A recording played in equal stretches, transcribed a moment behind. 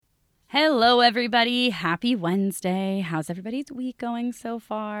Hello, everybody. Happy Wednesday. How's everybody's week going so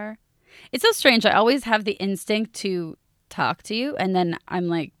far? It's so strange. I always have the instinct to talk to you, and then I'm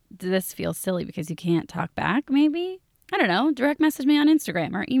like, this feels silly because you can't talk back, maybe? I don't know. Direct message me on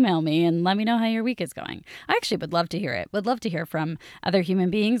Instagram or email me and let me know how your week is going. I actually would love to hear it. Would love to hear from other human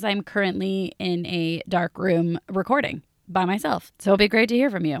beings. I'm currently in a dark room recording by myself, so it'll be great to hear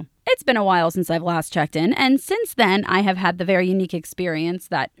from you. It's been a while since I've last checked in, and since then, I have had the very unique experience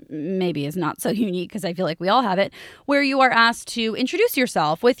that maybe is not so unique because I feel like we all have it, where you are asked to introduce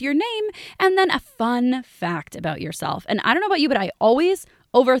yourself with your name and then a fun fact about yourself. And I don't know about you, but I always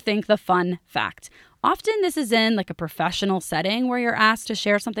overthink the fun fact. Often this is in like a professional setting where you're asked to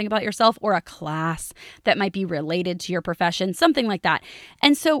share something about yourself or a class that might be related to your profession, something like that.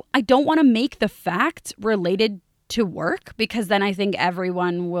 And so I don't want to make the fact related to work because then I think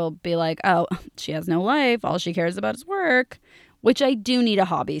everyone will be like, oh, she has no life. All she cares about is work, which I do need a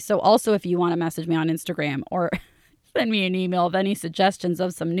hobby. So also if you want to message me on Instagram or send me an email of any suggestions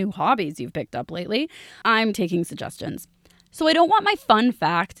of some new hobbies you've picked up lately, I'm taking suggestions. So I don't want my fun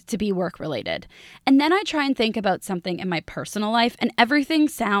fact to be work related. And then I try and think about something in my personal life and everything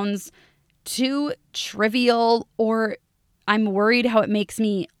sounds too trivial or I'm worried how it makes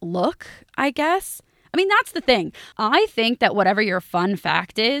me look, I guess. I mean, that's the thing. I think that whatever your fun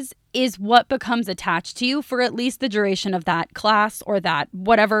fact is what becomes attached to you for at least the duration of that class or that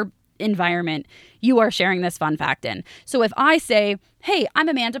whatever environment you are sharing this fun fact in. So if I say, hey, I'm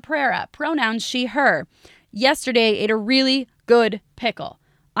Amanda Pereira, pronouns she, her. Yesterday ate a really good pickle.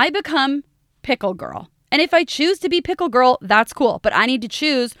 I become pickle girl. And if I choose to be pickle girl, that's cool. But I need to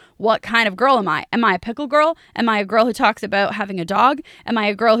choose what kind of girl am I? Am I a pickle girl? Am I a girl who talks about having a dog? Am I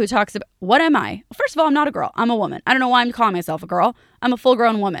a girl who talks about... What am I? First of all, I'm not a girl. I'm a woman. I don't know why I'm calling myself a girl. I'm a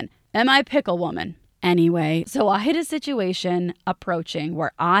full-grown woman. Am I a pickle woman? Anyway, so I had a situation approaching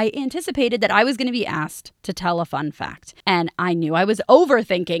where I anticipated that I was going to be asked to tell a fun fact. And I knew I was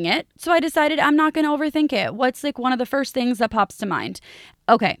overthinking it. So I decided I'm not going to overthink it. What's like one of the first things that pops to mind?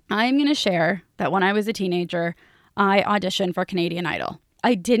 Okay, I'm going to share that when I was a teenager, I auditioned for Canadian Idol.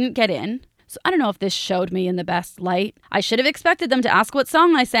 I didn't get in. So I don't know if this showed me in the best light. I should have expected them to ask what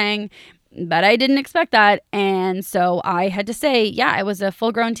song I sang, but I didn't expect that. And so I had to say, yeah, I was a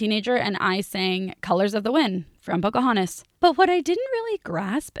full-grown teenager and I sang Colors of the Wind from Pocahontas. But what I didn't really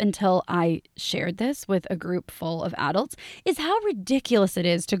grasp until I shared this with a group full of adults is how ridiculous it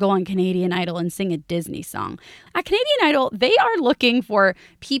is to go on Canadian Idol and sing a Disney song. At Canadian Idol, they are looking for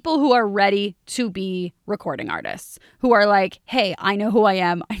people who are ready to be recording artists, who are like, hey, I know who I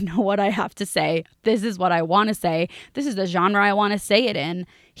am. I know what I have to say. This is what I want to say. This is the genre I want to say it in.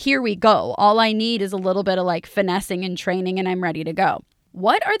 Here we go. All I need is a little bit of like finessing and training and I'm ready to go.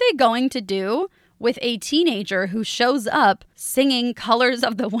 What are they going to do with a teenager who shows up singing Colors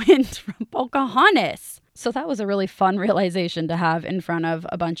of the Wind from Pocahontas? So that was a really fun realization to have in front of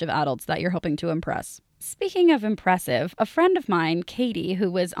a bunch of adults that you're hoping to impress. Speaking of impressive, a friend of mine, Katie, who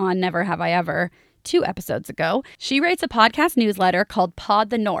was on Never Have I Ever 2 episodes ago, she writes a podcast newsletter called Pod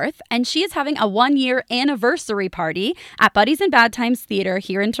the North, and she is having a 1-year anniversary party at Buddies in Bad Times Theatre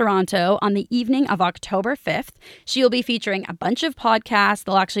here in Toronto on the evening of October 5th. She will be featuring a bunch of podcasts.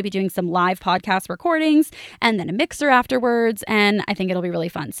 They'll actually be doing some live podcast recordings and then a mixer afterwards, and I think it'll be really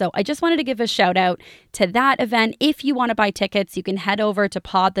fun. So I just wanted to give a shout out to that event. If you want to buy tickets, you can head over to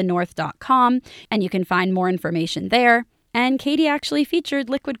podthenorth.com and you can find more information there. And Katie actually featured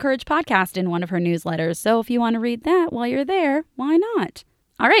Liquid Courage podcast in one of her newsletters. So if you want to read that while you're there, why not?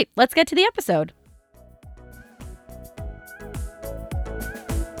 All right, let's get to the episode.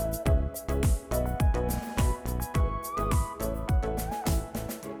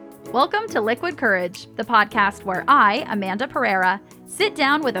 Welcome to Liquid Courage, the podcast where I, Amanda Pereira, sit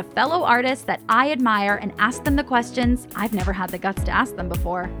down with a fellow artist that I admire and ask them the questions I've never had the guts to ask them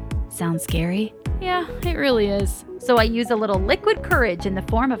before. Sounds scary? Yeah, it really is. So I use a little liquid courage in the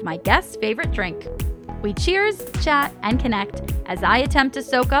form of my guest's favorite drink. We cheers, chat, and connect as I attempt to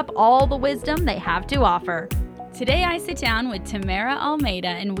soak up all the wisdom they have to offer. Today I sit down with Tamara Almeida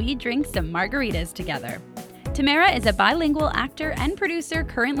and we drink some margaritas together. Tamara is a bilingual actor and producer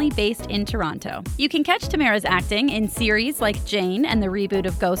currently based in Toronto. You can catch Tamara's acting in series like Jane and the reboot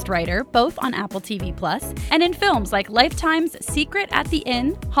of Ghost Rider, both on Apple TV+, and in films like Lifetime's Secret at the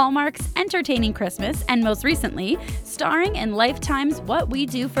Inn, Hallmark's Entertaining Christmas, and most recently, starring in Lifetime's What We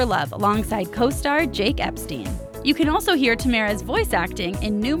Do for Love alongside co-star Jake Epstein. You can also hear Tamara's voice acting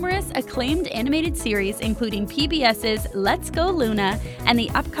in numerous acclaimed animated series, including PBS's Let's Go Luna and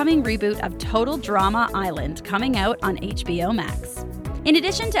the upcoming reboot of Total Drama Island, coming out on HBO Max. In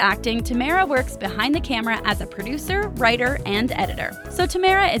addition to acting, Tamara works behind the camera as a producer, writer, and editor. So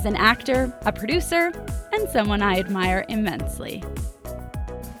Tamara is an actor, a producer, and someone I admire immensely.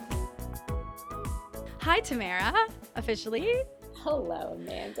 Hi, Tamara, officially. Hello,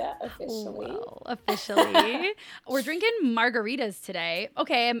 Amanda, officially. Hello, officially. We're drinking margaritas today.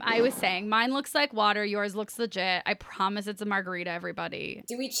 Okay, I was saying, mine looks like water, yours looks legit. I promise it's a margarita, everybody.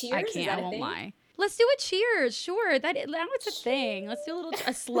 Do we cheers? I can't, I won't lie. Let's do a cheers. Sure. Now it's a thing. Let's do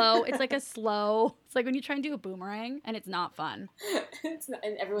a slow. It's like a slow. It's like when you try and do a boomerang and it's not fun. It's not,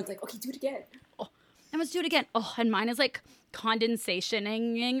 and everyone's like, okay, do it again. Oh, and let's do it again. Oh, and mine is like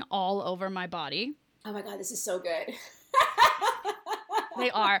condensationing all over my body. Oh my God, this is so good.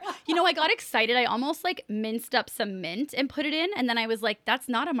 They are. You know, I got excited. I almost like minced up some mint and put it in. And then I was like, that's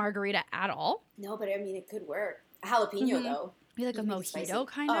not a margarita at all. No, but I mean, it could work. A jalapeno, though. Maybe like a mojito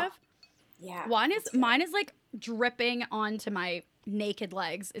kind of. Yeah. Mine is like dripping onto my naked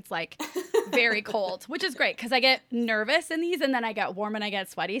legs. It's like very cold, which is great because I get nervous in these and then I get warm and I get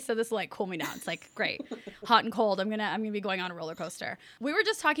sweaty. So this will like cool me down. It's like great. Hot and cold. I'm gonna be going on a roller coaster. We were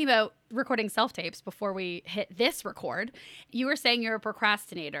just talking about recording self-tapes before we hit this record. You were saying you're a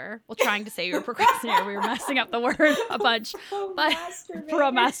procrastinator. Well, trying to say you're a procrastinator. We were messing up the word a bunch. But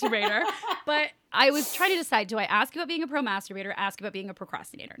pro-masturbator. But I was trying to decide, do I ask you about being a pro-masturbator or ask you about being a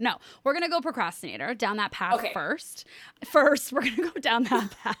procrastinator? No, we're going to go procrastinator down that path first. First, we're going to go down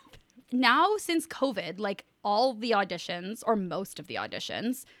that path. Now, since COVID, like all the auditions or most of the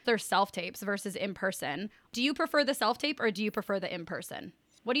auditions, they're self-tapes versus in-person. Do you prefer the self-tape or do you prefer the in-person?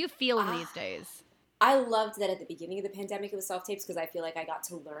 What do you feel in these days? I loved that at the beginning of the pandemic it was self-tapes because I feel like I got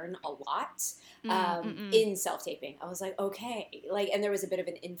to learn a lot in self-taping. I was like, okay. And there was a bit of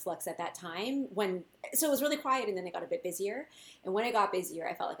an influx at that time so it was really quiet and then it got a bit busier. And when it got busier,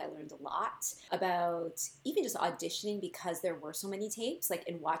 I felt like I learned a lot about even just auditioning because there were so many tapes, like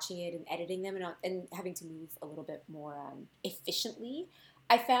in watching it and editing them and having to move a little bit more efficiently.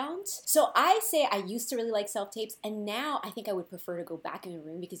 I found. So I say I used to really like self-tapes, and now I think I would prefer to go back in the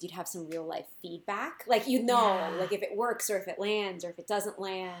room because you'd have some real life feedback. Like, like if it works or if it lands or if it doesn't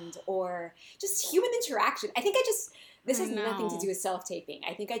land or just human interaction. I think this has nothing to do with self-taping.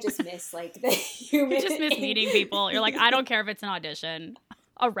 I think I just miss like the human. You just miss meeting people. You're like, I don't care if it's an audition,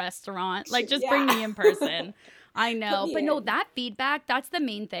 a restaurant, like just bring me in person. I know. But no, that feedback, that's the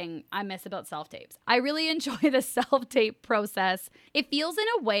main thing I miss about self-tapes. I really enjoy the self-tape process. It feels in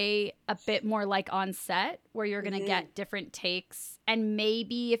a way a bit more like on set where you're going to get different takes. And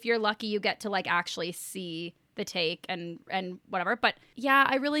maybe if you're lucky, you get to like actually see the take and whatever. But yeah,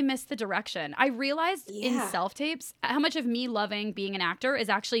 I really miss the direction. I realized in self-tapes how much of me loving being an actor is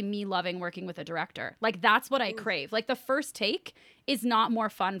actually me loving working with a director. Like that's what I crave. Like the first take is not more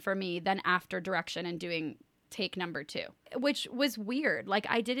fun for me than after direction and doing take number 2, which was weird. Like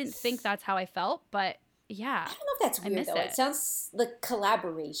I didn't think that's how I felt, but yeah. I don't know if that's weird though. It sounds like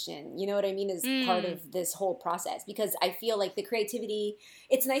collaboration, you know what I mean, is part of this whole process because I feel like the creativity,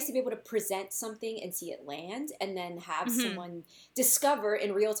 it's nice to be able to present something and see it land and then have someone discover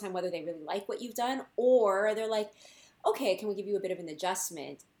in real time whether they really like what you've done or they're like, okay, can we give you a bit of an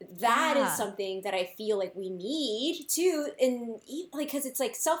adjustment? That is something that I feel like we need to, because it's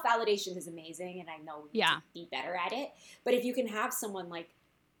like self-validation is amazing, and I know we need to be better at it. But if you can have someone like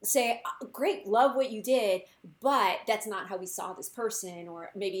say, great, love what you did, but that's not how we saw this person,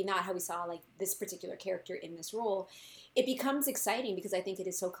 or maybe not how we saw like this particular character in this role, it becomes exciting because I think it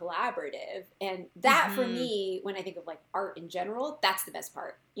is so collaborative. And that for me, when I think of like art in general, that's the best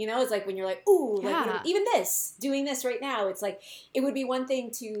part. You know, it's like when you're like, ooh, like even doing this right now, it's like, it would be one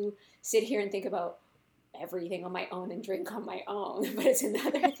thing to sit here and think about everything on my own and drink on my own, but it's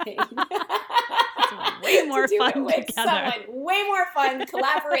another thing. It's way more fun with together. Someone. Way more fun,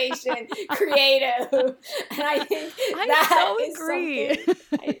 collaboration, creative. And I think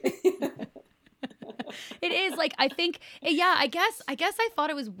it is like, I think, I guess I thought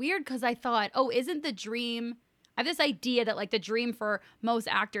it was weird because I thought, oh, isn't the dream, I have this idea that like the dream for most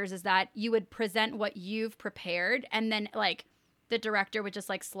actors is that you would present what you've prepared and then like the director would just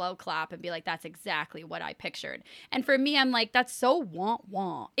like slow clap and be like, that's exactly what I pictured. And for me, I'm like, that's so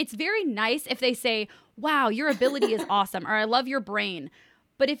wah-wah. It's very nice if they say, wow, your ability is awesome, or I love your brain.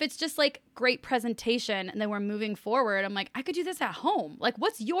 But if it's just like great presentation and then we're moving forward, I'm like, I could do this at home. Like,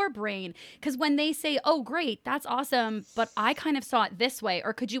 what's your brain? Because when they say, oh, great, that's awesome, but I kind of saw it this way,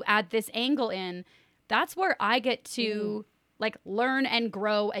 or could you add this angle in? That's where I get to like learn and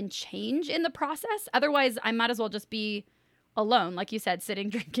grow and change in the process. Otherwise, I might as well just be alone. Like you said, sitting,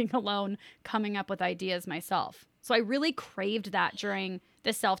 drinking alone, coming up with ideas myself. So I really craved that during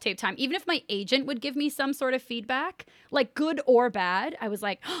the self-tape time. Even if my agent would give me some sort of feedback, like good or bad, I was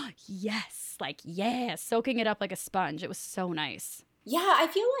like, oh, yes, like, yeah, soaking it up like a sponge. It was so nice. Yeah, I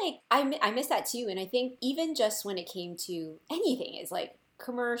feel like I miss that too. And I think even just when it came to anything, is like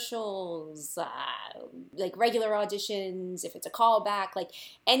commercials, like regular auditions, if it's a callback, like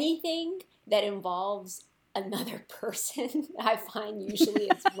anything that involves another person, I find usually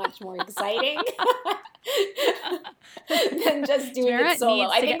is much more exciting than just doing Tamara it solo.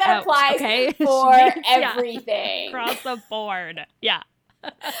 needs I to think get that out, applies okay? for Yeah, everything. across the board. Yeah.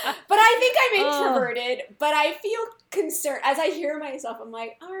 But I think I'm Oh, introverted, but I feel concerned. As I hear myself, I'm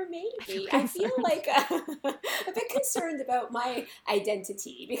like, or I feel maybe. I feel concerned. like a bit concerned about my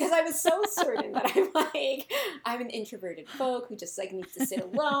identity because I was so certain that I'm an introverted folk who just like needs to sit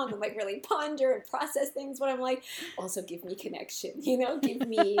alone and like really ponder and process things. But I'm like, also give me connection, give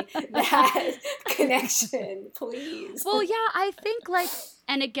me that connection, please. Well, yeah, I think like,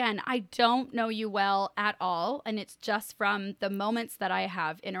 and again, I don't know you well at all. And it's just from the moments that I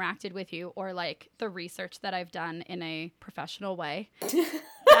have interacted with you or like the research that I've done in a professional way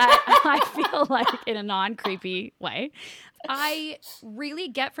that I feel like in a non creepy way. I really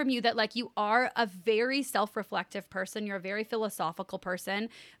get from you that like you are a very self-reflective person. You're a very philosophical person.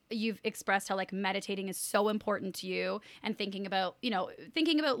 You've expressed how like meditating is so important to you and thinking about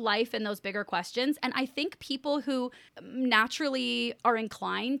life and those bigger questions. And I think people who naturally are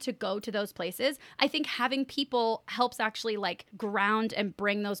inclined to go to those places, I think having people helps actually like ground and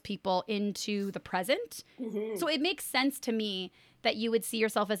bring those people into the present. Mm-hmm. So it makes sense to me that you would see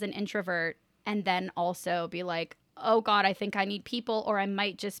yourself as an introvert and then also be like, oh God, I think I need people, or I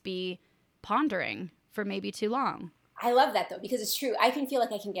might just be pondering for maybe too long. I love that though because it's true. I can feel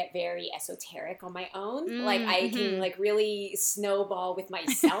like I can get very esoteric on my own. Like I can Mm-hmm. like really snowball with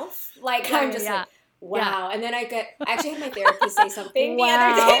myself. Like Yeah, I'm yeah, just yeah. like, Yeah. wow. And then I actually had my therapist say something the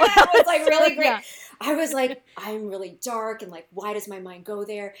other day Wow. that was like really great. Yeah. I was like, I'm really dark and like, why does my mind go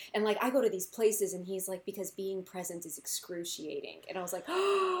there? And like, I go to these places and he's like, because being present is excruciating. And I was like,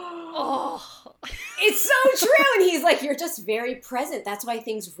 oh, Oh. it's so true. And he's like, you're just very present. That's why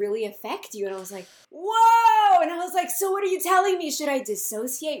things really affect you. And I was like, whoa. And I was like, so what are you telling me? Should I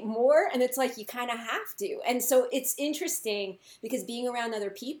dissociate more? And it's like, you kind of have to. And so it's interesting because being around other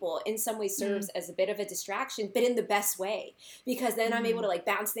people in some ways serves Mm, as a bit of a distraction, but in the best way, because then I'm able mm, to like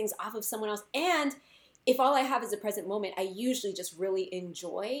bounce things off of someone else. And if all I have is a present moment, I usually just really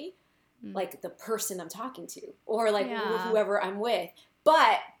enjoy mm. like the person I'm talking to or like Yeah. whoever I'm with.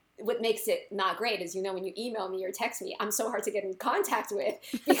 But what makes it not great is, when you email me or text me, I'm so hard to get in contact with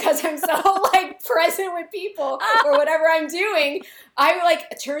because I'm so like present with people or whatever I'm doing. I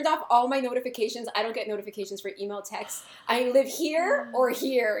like turned off all my notifications. I don't get notifications for email, text. I live here or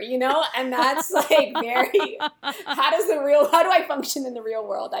here, and that's like very, how do I function in the real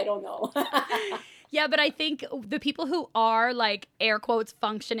world? I don't know. Yeah, but I think the people who are like air quotes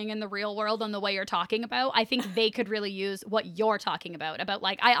functioning in the real world on the way you're talking about, I think they could really use what you're talking about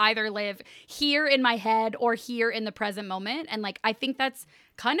like I either live here in my head or here in the present moment. And like I think that's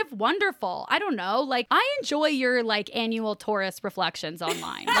kind of wonderful. I don't know. Like I enjoy your like annual Taurus reflections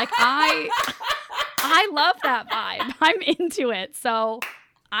online. Like I love that vibe. I'm into it. So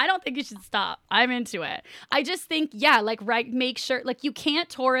I don't think you should stop. I'm into it. I just think, yeah, like, right, make sure, like, you can't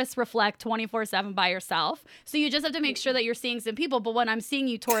Taurus reflect 24/7 by yourself. So you just have to make sure that you're seeing some people. But when I'm seeing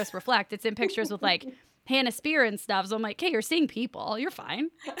you Taurus reflect, it's in pictures with, like, Hannah Spear and stuff. So I'm like, hey, you're seeing people. You're fine.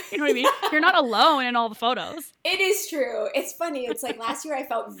 You know what I mean? You're not alone in all the photos. It is true. It's funny. It's like last year I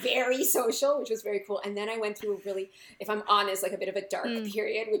felt very social, which was very cool. And then I went through a really, if I'm honest, like a bit of a dark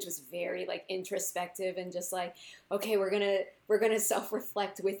period, which was very like introspective and just like, okay, we're gonna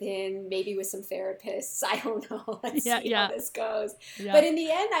self-reflect within, maybe with some therapists. I don't know. Let's see how this goes. Yeah. But in the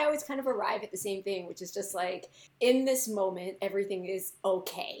end, I always kind of arrive at the same thing, which is just like in this moment, everything is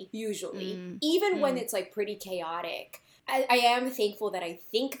okay, usually. Even when it's like pretty chaotic. I am thankful that I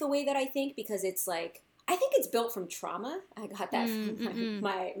think the way that I think because it's like, I think it's built from trauma. I got that from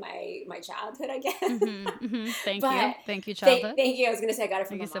my childhood, I guess. Thank you, childhood. Thank you. I was gonna say I got it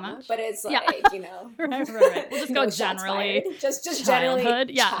from Thank my you so mama, much. but it's like right. We'll just go generally, just childhood.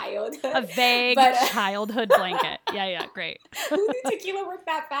 generally Yeah, childhood, a vague but, childhood blanket. Yeah, great. Who knew tequila worked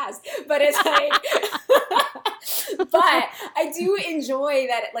that fast? But it's like, but I do enjoy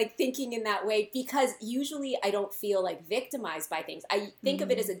that, like thinking in that way because usually I don't feel like victimized by things. I think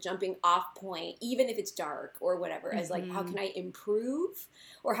of it as a jumping off point, even if it's dark or whatever, as like, how can I improve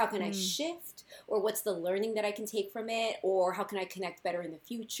or how can I shift or what's the learning that I can take from it or how can I connect better in the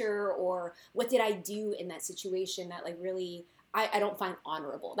future or what did I do in that situation that like really I don't find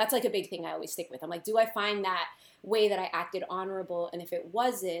honorable. That's like a big thing I always stick with. I'm like, do I find that way that I acted honorable? And if it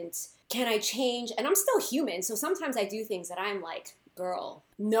wasn't, can I change? And I'm still human. So sometimes I do things that I'm like, girl,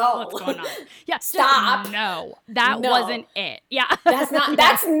 no. What's going on? Yeah, stop. No, that wasn't it. Yeah, that's not it.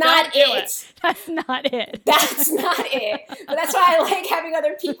 That's not it. That's not it. But that's why I like having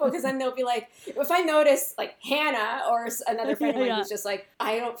other people, because then they'll be like, if I notice like Hannah or another friend of mine who's just like,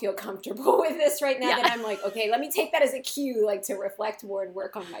 I don't feel comfortable with this right now, then I'm like, okay, let me take that as a cue, like to reflect more and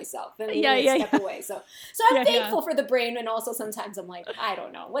work on myself. Then step away. So I'm thankful for the brain, and also sometimes I'm like, I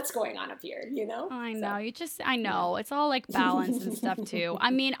don't know what's going on up here, you know? I know. I know. It's all like balance and stuff too.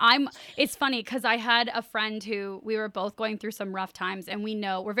 I mean, it's funny because I had a friend who we were both going through some rough times, and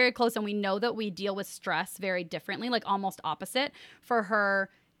we're very close, and we know that we deal with stress very differently, like almost opposite. For her,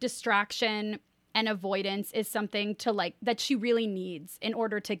 distraction and avoidance is something to like that she really needs in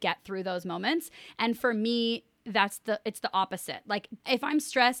order to get through those moments. And for me, it's the opposite. Like, if I'm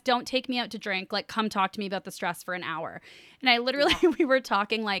stressed, don't take me out to drink. Like, come talk to me about the stress for an hour. And I literally, we were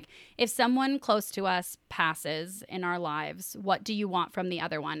talking like, if someone close to us passes in our lives, what do you want from the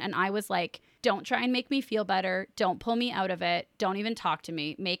other one? And I was like, don't try and make me feel better. Don't pull me out of it. Don't even talk to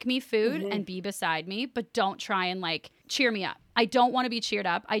me. Make me food and be beside me, but don't try and like cheer me up. I don't want to be cheered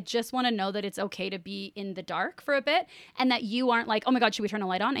up. I just want to know that it's okay to be in the dark for a bit, and that you aren't like, oh my God, should we turn a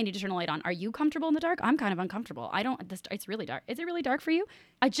light on? I need to turn a light on. Are you comfortable in the dark? I'm kind of uncomfortable. It's really dark. Is it really dark for you?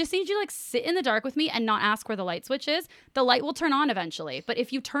 I just need you to like sit in the dark with me and not ask where the light switch is. The light will turn on eventually. But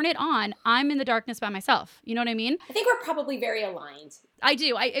if you turn it on, I'm in the darkness by myself. You know what I mean? I think we're probably very aligned. I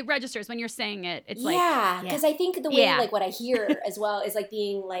do. It registers when you're saying it. It's like, because I think the way like what I hear as well is like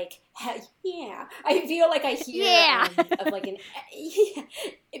being like, I feel like I hear of like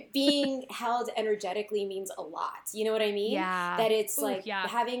being held energetically means a lot. You know what I mean? Yeah. That it's like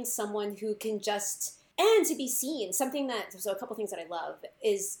having someone who can just, and to be seen. So a couple things that I love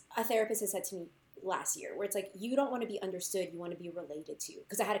is a therapist has said to me last year, where it's like, you don't want to be understood, you want to be related to.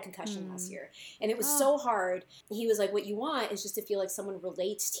 Because I had a concussion last year, and it was so hard. He was like, what you want is just to feel like someone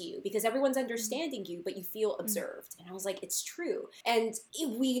relates to you, because everyone's understanding you, but you feel observed. And I was like, it's true. And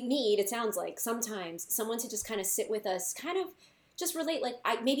we need, it sounds like, sometimes someone to just kind of sit with us, kind of just relate. Like,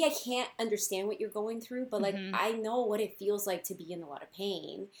 maybe I can't understand what you're going through, but like, I know what it feels like to be in a lot of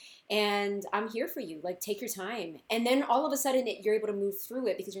pain, and I'm here for you. Like, take your time. And then all of a sudden you're able to move through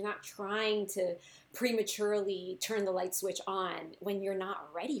it, because you're not trying to prematurely turn the light switch on when you're not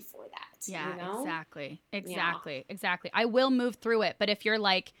ready for that. Yeah, you know? Exactly. I will move through it. But if you're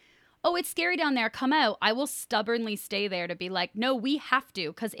like, oh, it's scary down there, come out, I will stubbornly stay there to be like, no, we have to.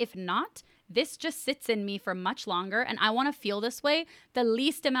 Because if not, this just sits in me for much longer, and I want to feel this way the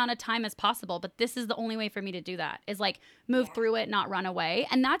least amount of time as possible. But this is the only way for me to do that, is like move through it, not run away.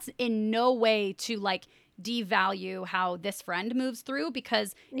 And that's in no way to like devalue how this friend moves through,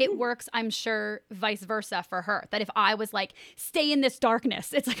 because it works, I'm sure, vice versa for her. That if I was like, stay in this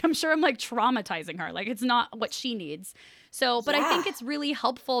darkness, it's like, I'm sure I'm like traumatizing her. Like, it's not what she needs. So, but I think it's really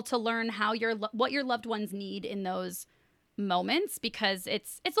helpful to learn how what your loved ones need in those moments, because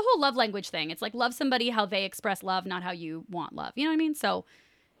it's a whole love language thing. It's like, love somebody how they express love, not how you want love. You know what I mean? So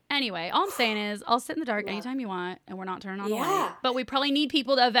anyway, all I'm saying is, I'll sit in the dark anytime you want, and we're not turning on the light. But we probably need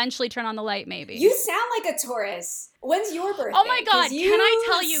people to eventually turn on the light, maybe. You sound like a Taurus. When's your birthday? Oh my God, can I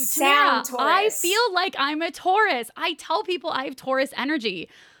tell you, Tamara, I feel like I'm a Taurus. I tell people I have Taurus energy.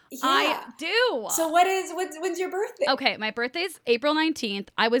 Yeah. I do. So when's your birthday? Okay, my birthday's April 19th.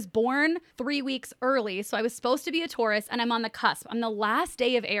 I was born 3 weeks early, so I was supposed to be a Taurus, and I'm on the cusp. I'm the last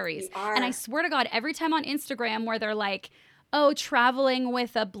day of Aries. You are. And I swear to God, every time on Instagram where they're like, oh, traveling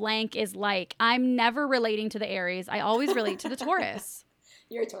with a blank is like, I'm never relating to the Aries. I always relate to the Taurus.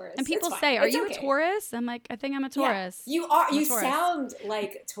 You're a Taurus. And people say, are you a Taurus? I'm like, I think I'm a Taurus. Yeah, you are. You sound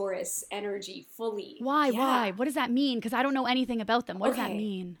like Taurus energy fully. Why? Yeah. Why? What does that mean? Because I don't know anything about them. What does that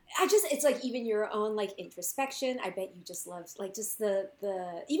mean? It's like even your own like introspection. I bet you just love like just the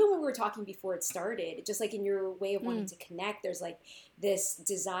even when we were talking before it started, just like in your way of wanting to connect, there's like this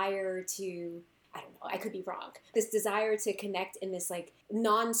desire to, I don't know, I could be wrong, this desire to connect in this like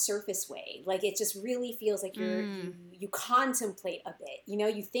non-surface way. Like it just really feels like you contemplate a bit, you know,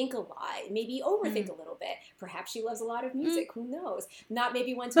 you think a lot, maybe overthink a little bit. Perhaps she loves a lot of music, who knows? Not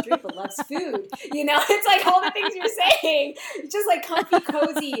maybe one to drink, but loves food. You know, it's like all the things you're saying, just like comfy,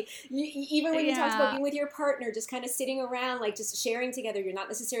 cozy. Even when you talk about being with your partner, just kind of sitting around, like just sharing together. You're not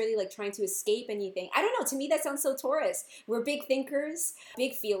necessarily like trying to escape anything. I don't know. To me, that sounds so Taurus. We're big thinkers,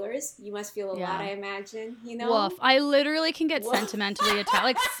 big feelers. You must feel a lot, I imagine, you know? Woof. I literally can get sentimentally attached.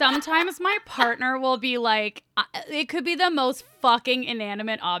 Like sometimes my partner will be like, it could be the most fucking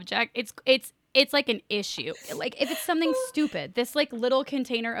inanimate object. It's it's like an issue. Like if it's something stupid, this like little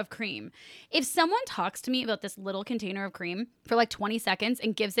container of cream. If someone talks to me about this little container of cream for like 20 seconds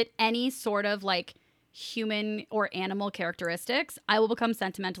and gives it any sort of like human or animal characteristics, I will become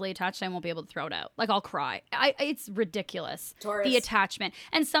sentimentally attached and I won't be able to throw it out. Like I'll cry. It's ridiculous. Taurus. The attachment.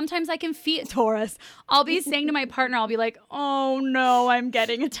 And sometimes I can feel Taurus. I'll be saying to my partner, I'll be like, oh no, I'm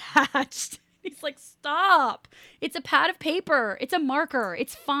getting attached. He's like, stop. It's a pad of paper. It's a marker.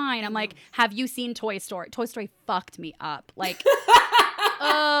 It's fine. I'm like, have you seen Toy Story? Toy Story fucked me up. Like,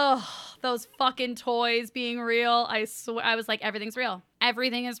 oh, those fucking toys being real. I swear, I was like, everything's real.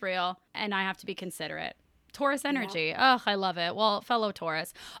 Everything is real. And I have to be considerate. Taurus energy. Yeah. Oh, I love it. Well, fellow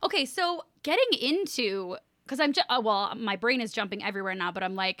Taurus. Okay, so getting into, because my brain is jumping everywhere now, but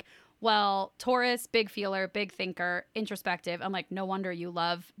I'm like, well, Taurus, big feeler, big thinker, introspective. I'm like, no wonder you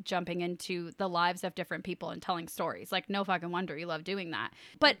love jumping into the lives of different people and telling stories. Like, no fucking wonder you love doing that.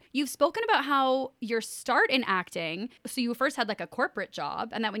 But you've spoken about how your start in acting, so you first had like a corporate job,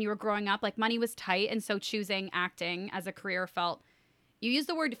 and that when you were growing up, like money was tight. And so choosing acting as a career you used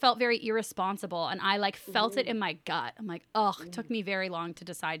the word felt very irresponsible. And I like felt it in my gut. I'm like, it took me very long to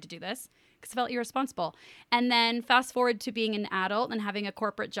decide to do this, because I felt irresponsible. And then fast forward to being an adult and having a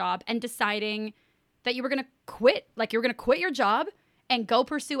corporate job and deciding that you were going to quit. Like you were going to quit your job and go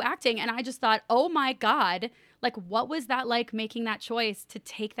pursue acting. And I just thought, oh my God, like what was that like, making that choice to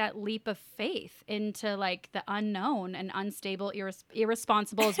take that leap of faith into like the unknown and unstable,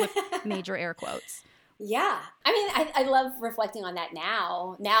 irresponsibles with major air quotes. Yeah. I mean, I love reflecting on that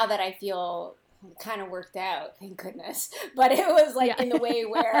now that I feel kind of worked out, thank goodness. But it was like in the way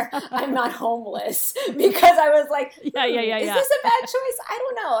where I'm not homeless, because I was like, is this a bad choice? I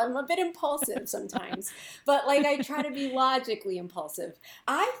don't know. I'm a bit impulsive sometimes, but like I try to be logically impulsive.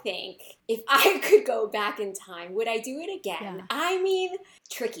 I think if I could go back in time, would I do it again? Yeah. I mean,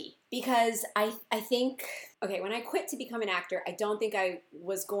 tricky, because I think, okay, when I quit to become an actor, I don't think I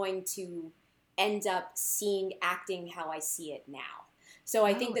was going to end up seeing acting how I see it now. So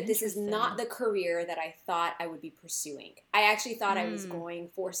I think that this is not the career that I thought I would be pursuing. I actually thought I was going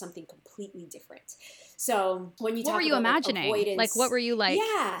for something completely different. So when you talk about, what were you imagining? Like, avoidance, like what were you like?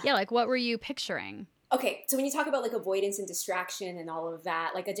 Yeah, like what were you picturing? Okay, so when you talk about like avoidance and distraction and all of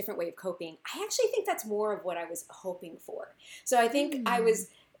that, like a different way of coping, I actually think that's more of what I was hoping for. So I think I was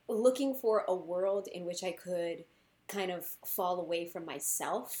looking for a world in which I could kind of fall away from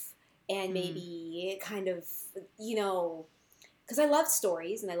myself and maybe kind of, you know, because I love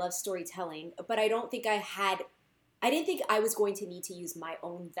stories and I love storytelling, but I didn't think I was going to need to use my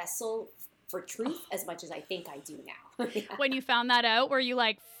own vessel for truth as much as I think I do now. When you found that out, were you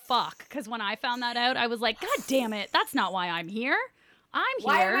like, fuck? Because when I found that out, I was like, God damn it, that's not why I'm here. I'm here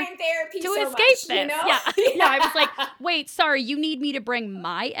why am I in therapy to so escape much, this. You know? Yeah, I was like, wait, sorry, you need me to bring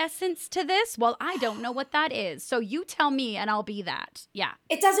my essence to this? Well, I don't know what that is. So you tell me and I'll be that. Yeah.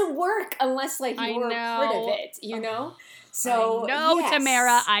 It doesn't work unless like you're part of it, you know? So I know, yes.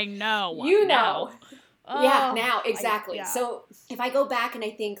 Tamara, I know. You know. Yeah, now, exactly. So if I go back and I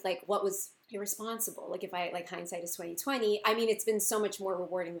think like what was irresponsible, like if I like hindsight is 20/20, I mean, it's been so much more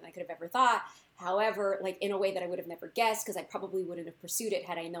rewarding than I could have ever thought. However, like in a way that I would have never guessed, because I probably wouldn't have pursued it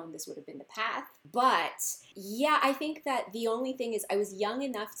had I known this would have been the path. But yeah, I think that the only thing is I was young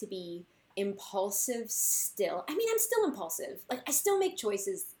enough to be impulsive still. I mean, I'm still impulsive. Like I still make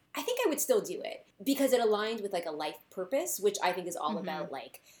choices. I think I would still do it because it aligned with like a life purpose, which I think is all about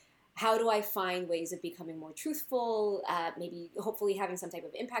like, how do I find ways of becoming more truthful, maybe hopefully having some type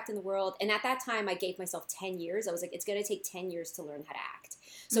of impact in the world. And at that time, I gave myself 10 years. I was like, it's going to take 10 years to learn how to act.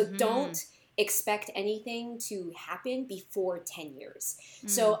 So don't expect anything to happen before 10 years.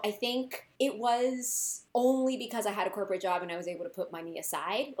 So I think it was only because I had a corporate job and I was able to put money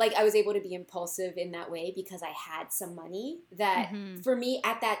aside. Like I was able to be impulsive in that way because I had some money that for me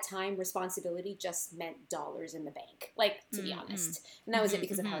at that time, responsibility just meant dollars in the bank, like to be honest. And that was it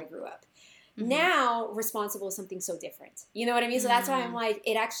because of how I grew up. Now, responsible is something so different. You know what I mean? So that's why I'm like,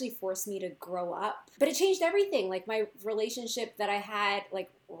 it actually forced me to grow up. But it changed everything. Like my relationship that I had,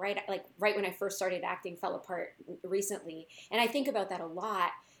 like right when I first started acting fell apart recently. And I think about that a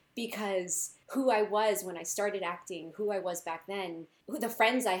lot because who I was when I started acting, who I was back then, the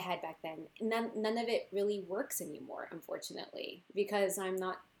friends I had back then, none of it really works anymore, unfortunately, because I'm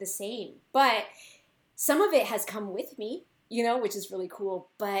not the same. But some of it has come with me, you know, which is really cool.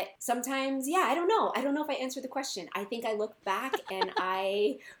 But sometimes, yeah, I don't know. I don't know if I answered the question. I think I look back and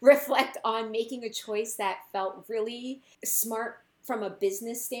I reflect on making a choice that felt really smart from a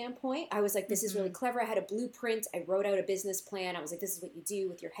business standpoint, I was like, this is really clever. I had a blueprint. I wrote out a business plan. I was like, this is what you do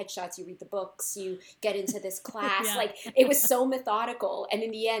with your headshots. You read the books. You get into this class. Yeah. Like, it was so methodical. And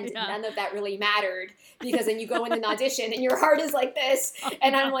in the end, none of that really mattered, because then you go in an audition and your heart is like this.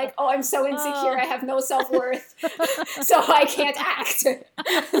 And I'm like, oh, I'm so insecure. I have no self-worth. So I can't act.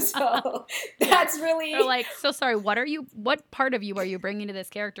 So that's really... Or like, so sorry, what part of you are you bringing to this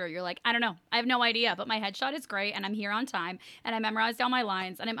character? You're like, I don't know. I have no idea, but my headshot is great and I'm here on time and I memorized all my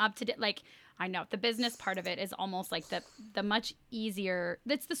lines and I'm up to date. Like, I know the business part of it is almost like the much easier.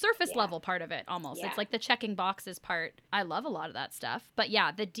 That's the surface level part of it almost. It's like the checking boxes part. I love a lot of that stuff. But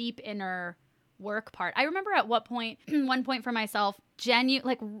yeah, the deep inner work part. I remember at one point for myself,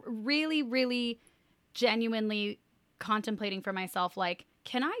 really, really genuinely contemplating for myself, like,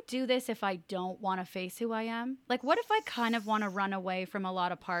 can I do this if I don't want to face who I am? Like, what if I kind of want to run away from a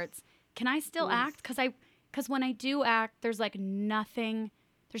lot of parts? Can I still act? Because when I do act, there's like nothing,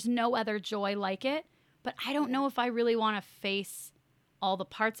 there's no other joy like it. But I don't know if I really want to face all the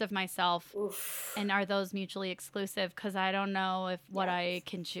parts of myself. Oof. And are those mutually exclusive? Because I don't know if what I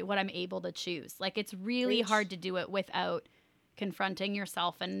can choose, what I'm able to choose. Like, it's really hard to do it without confronting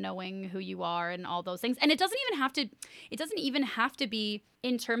yourself and knowing who you are and all those things. And it doesn't even have to be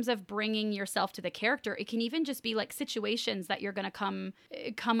in terms of bringing yourself to the character. It can even just be like situations that you're going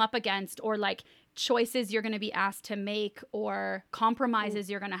to come up against, or like choices you're going to be asked to make, or compromises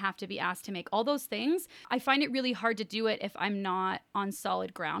you're going to have to be asked to make. All those things. I find it really hard to do it if I'm not on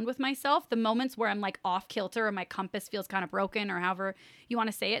solid ground with myself. The moments where I'm like off kilter or my compass feels kind of broken, or however you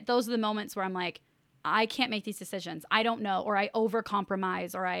want to say it, those are the moments where I'm like, I can't make these decisions. I don't know, or I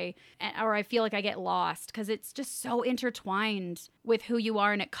overcompromise, or I feel like I get lost, because it's just so intertwined with who you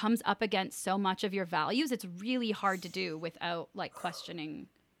are and it comes up against so much of your values. It's really hard to do without like questioning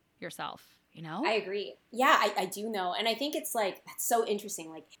yourself. You know? I agree. Yeah, I do know. And I think it's like, that's so interesting.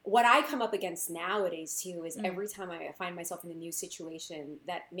 Like, what I come up against nowadays too is every time I find myself in a new situation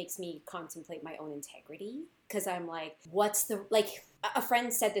that makes me contemplate my own integrity. Because I'm like, a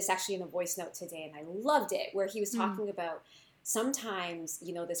friend said this actually in a voice note today and I loved it, where he was talking about sometimes,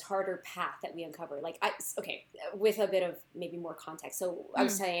 this harder path that we uncover. Like, with a bit of maybe more context. So I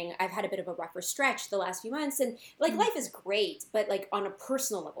was saying I've had a bit of a rougher stretch the last few months, and like life is great, but like on a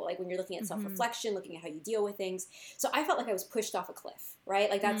personal level, like when you're looking at self-reflection, looking at how you deal with things. So I felt like I was pushed off a cliff, right?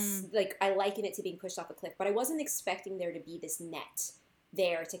 Like that's like, I liken it to being pushed off a cliff, but I wasn't expecting there to be this net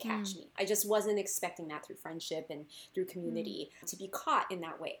there to catch me. I just wasn't expecting that through friendship and through community to be caught in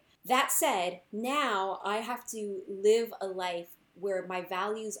that way. That said, now I have to live a life where my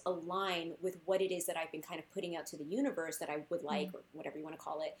values align with what it is that I've been kind of putting out to the universe that I would like, or whatever you want to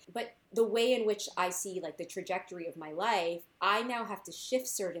call it. But the way in which I see like the trajectory of my life, I now have to shift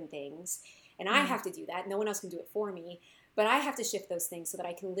certain things, and I have to do that. No one else can do it for me. But I have to shift those things so that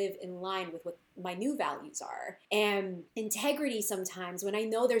I can live in line with what my new values are. And integrity sometimes, when I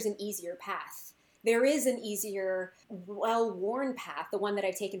know there's an easier path, there is an easier, well-worn path, the one that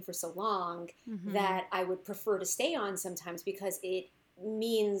I've taken for so long, that I would prefer to stay on sometimes because it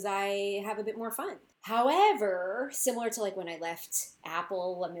means I have a bit more fun. However, similar to like when I left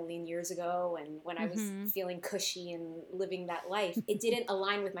Apple a million years ago and when I was feeling cushy and living that life, it didn't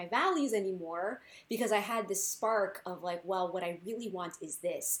align with my values anymore because I had this spark of like, well, what I really want is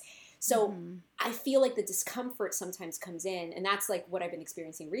this. So I feel like the discomfort sometimes comes in, and that's like what I've been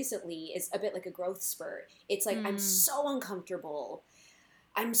experiencing recently, is a bit like a growth spurt. It's like I'm so uncomfortable.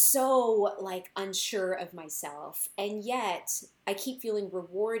 I'm so like unsure of myself, and yet I keep feeling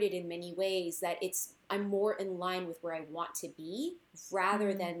rewarded in many ways that I'm more in line with where I want to be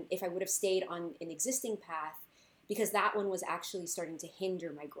rather than if I would have stayed on an existing path, because that one was actually starting to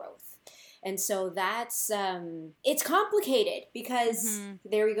hinder my growth. And so that's, it's complicated because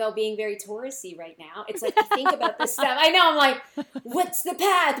there we go, being very Taurus-y right now. It's like, I think about this stuff. I know, I'm like, what's the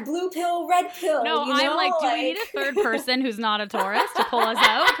path? Blue pill, red pill? No, you know? I'm like, do we need a third person who's not a Taurus to pull us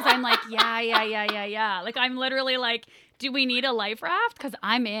out? Because I'm like, yeah. Like, I'm literally like, do we need a life raft? Because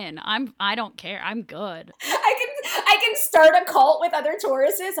I'm in. I don't care. I'm good. I can start a cult with other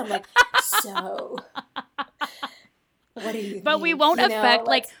Tauruses. I'm like, so... What do you think? But we won't affect,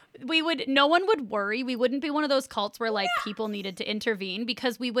 like, no one would worry. We wouldn't be one of those cults where, like, people needed to intervene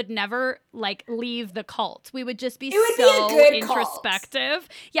because we would never, like, leave the cult. We would just be so introspective.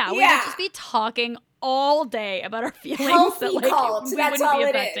 Yeah, we would just be talking all day about our feelings. Healthy that, like, cult. We That's wouldn't all be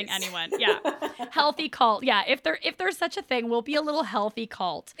it affecting is. anyone. Yeah. Healthy cult. Yeah. If there's such a thing, we'll be a little healthy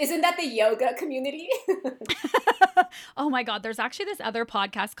cult. Isn't that the yoga community? Oh my God. There's actually this other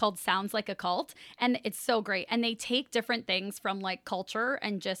podcast called Sounds Like a Cult, and it's so great. And they take different things from like culture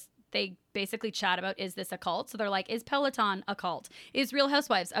and just they basically chat about, is this a cult? So they're like, is Peloton a cult? Is Real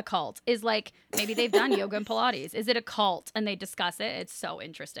Housewives a cult? Is like, maybe they've done yoga and Pilates. Is it a cult? And they discuss it. It's so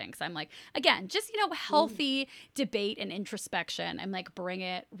interesting. Because I'm like, again, just, healthy debate and introspection. I'm like, bring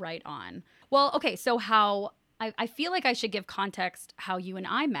it right on. Well, okay. So how I feel like I should give context how you and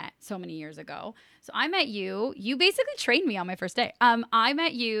I met so many years ago. So I met you. You basically trained me on my first day. I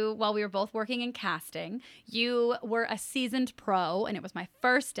met you while we were both working in casting. You were a seasoned pro, and it was my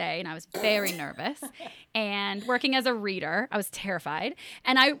first day, and I was very nervous. And working as a reader, I was terrified.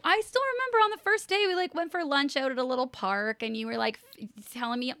 And I still remember on the first day, we like went for lunch out at a little park, and you were like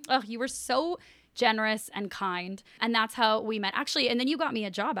telling me, oh, you were so generous and kind. And that's how we met. Actually, and then you got me a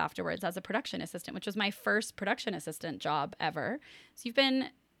job afterwards as a production assistant, which was my first production assistant job ever. So you've been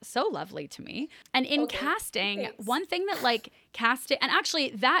so lovely to me. And in casting, thanks. One thing that like casting, and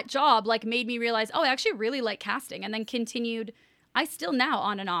actually that job like made me realize, oh, I actually really like casting, and then continued. I still now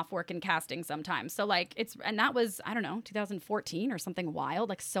on and off work in casting sometimes. So like and that was, I don't know, 2014 or something wild,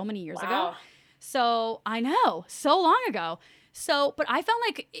 like so many years ago. So I know, so long ago. So, but I felt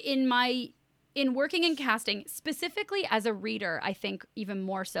like in working in casting, specifically as a reader, I think even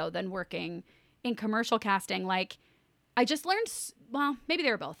more so than working in commercial casting, like I just learned, well, maybe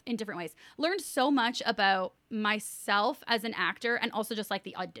they were both in different ways, learned so much about myself as an actor, and also just like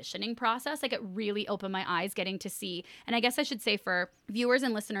the auditioning process. Like it really opened my eyes getting to see, and I guess I should say for viewers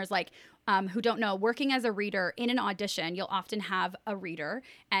and listeners like who don't know, working as a reader in an audition, you'll often have a reader,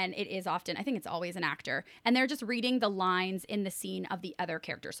 and it is often, I think it's always an actor, and they're just reading the lines in the scene of the other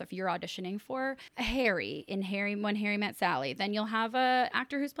character. So if you're auditioning for Harry in When Harry Met Sally, then you'll have a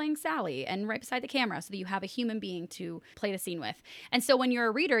actor who's playing Sally and right beside the camera, so that you have a human being to play the scene with. And so when you're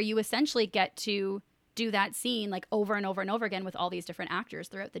a reader, you essentially get to do that scene like over and over and over again with all these different actors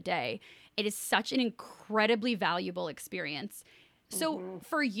throughout the day. It is such an incredibly valuable experience. So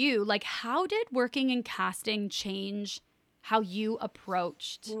for you, like how did working in casting change how you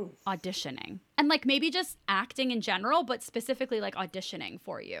approached auditioning? And like maybe just acting in general, but specifically like auditioning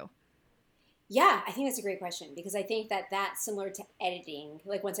for you? Yeah, I think that's a great question, because I think that that's similar to editing.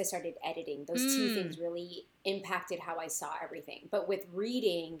 Like once I started editing, those two things really impacted how I saw everything. But with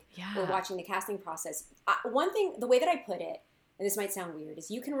reading or watching the casting process, one thing, the way that I put it, and this might sound weird,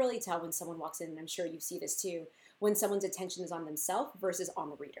 is you can really tell when someone walks in, and I'm sure you see this too, when someone's attention is on themselves versus on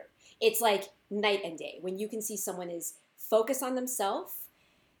the reader. It's like night and day when you can see someone is focused on themselves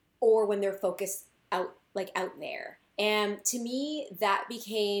or when they're focused out there. And to me, that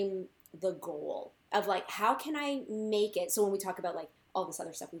became the goal of like, how can I make it? So when we talk about like all this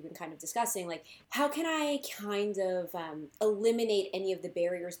other stuff we've been kind of discussing, like how can I kind of eliminate any of the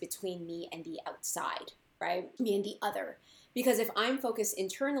barriers between me and the outside, right? Me and the other. Because if I'm focused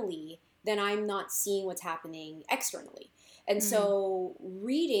internally, then I'm not seeing what's happening externally. And so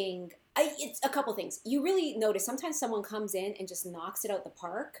reading, it's a couple things. You really notice sometimes someone comes in and just knocks it out the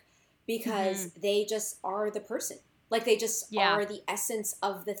park because they just are the person. Like they just are the essence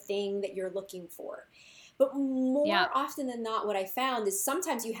of the thing that you're looking for. But more often than not, what I found is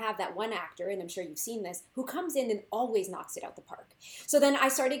sometimes you have that one actor, and I'm sure you've seen this, who comes in and always knocks it out the park. So then I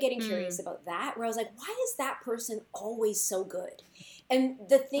started getting curious about that, where I was like, why is that person always so good? And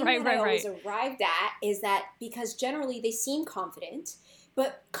the thing that I always arrived at is that because generally they seem confident,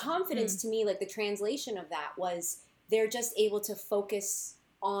 but confidence to me, like the translation of that was they're just able to focus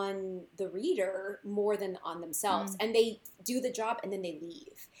on the reader more than on themselves. And they do the job and then they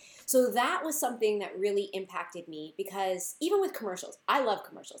leave. So that was something that really impacted me, because even with commercials, I love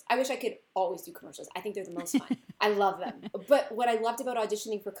commercials. I wish I could always do commercials. I think they're the most fun. I love them. But what I loved about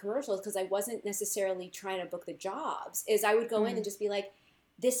auditioning for commercials, because I wasn't necessarily trying to book the jobs, is I would go in and just be like,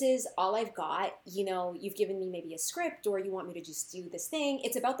 this is all I've got. You know, you've given me maybe a script, or you want me to just do this thing.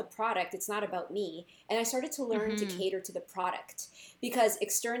 It's about the product. It's not about me. And I started to learn to cater to the product, because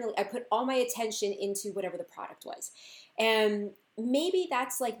externally I put all my attention into whatever the product was. And maybe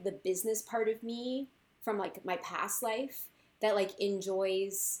that's like the business part of me from like my past life that like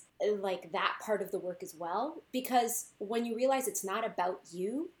enjoys like that part of the work as well. Because when you realize it's not about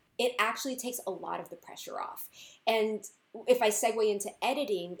you, it actually takes a lot of the pressure off. And if I segue into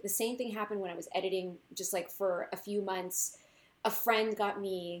editing, the same thing happened when I was editing, just like for a few months. A friend got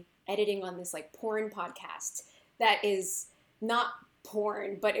me editing on this like porn podcast that is not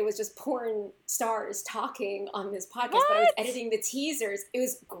porn, but it was just porn stars talking on this podcast. What? But I was editing the teasers. It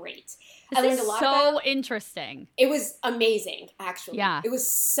was great. I learned a lot so interesting. It was amazing, actually. Yeah. It was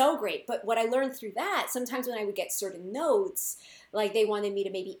so great. But what I learned through that, sometimes when I would get certain notes, like they wanted me to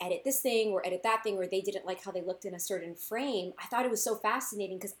maybe edit this thing or edit that thing, or they didn't like how they looked in a certain frame, I thought it was so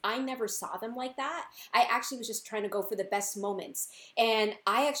fascinating because I never saw them like that. I actually was just trying to go for the best moments. And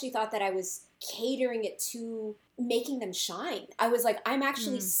I actually thought that I was catering it to making them shine. I was like, I'm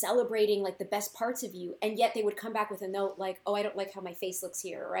actually celebrating like the best parts of you. And yet they would come back with a note like, oh, I don't like how my face looks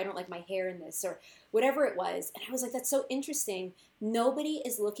here, or I don't like my hair in this, or whatever it was. And I was like, that's so interesting. Nobody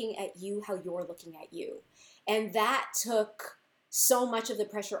is looking at you how you're looking at you. And that took so much of the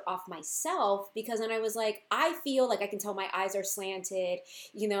pressure off myself, because then I was like, I feel like I can tell my eyes are slanted,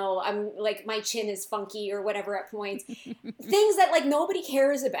 you know, I'm like, my chin is funky or whatever at points. Things that like nobody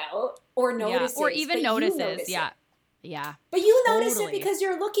cares about or notices. Or even notices. Yeah. But you notice it because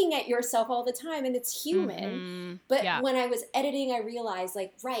you're looking at yourself all the time and it's human. But when I was editing, I realized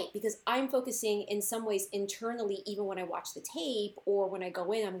like, right, because I'm focusing in some ways internally, even when I watch the tape or when I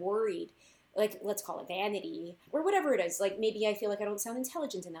go in, I'm worried. Like, let's call it vanity or whatever it is. Like, maybe I feel like I don't sound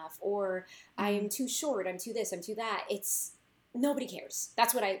intelligent enough, or I'm too short, I'm too this, I'm too that. It's, nobody cares.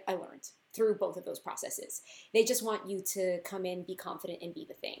 That's what I learned through both of those processes. They just want you to come in, be confident, and be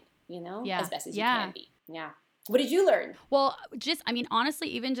the thing, you know, as best as you can be. Yeah. What did you learn? Well, honestly,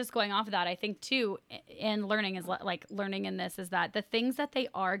 even just going off of that, I think too, and learning is like learning in this is that the things that they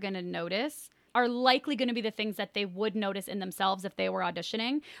are going to notice are likely going to be the things that they would notice in themselves if they were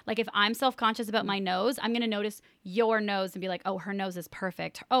auditioning. Like if I'm self-conscious about my nose, I'm going to notice your nose and be like, oh, her nose is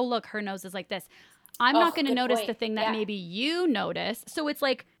perfect. Oh, look, her nose is like this. I'm not going to notice the thing that maybe you notice. So it's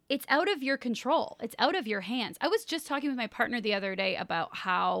like, it's out of your control. It's out of your hands. I was just talking with my partner the other day about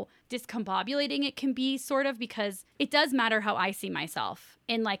how discombobulating it can be, sort of, because it does matter how I see myself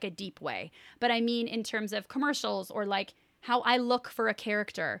in like a deep way. But I mean, in terms of commercials or like how I look for a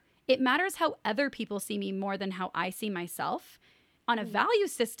character, it matters how other people see me more than how I see myself. On a value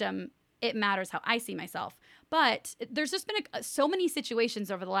system, it matters how I see myself. But there's just been so many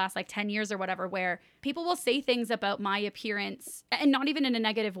situations over the last like 10 years or whatever where people will say things about my appearance, and not even in a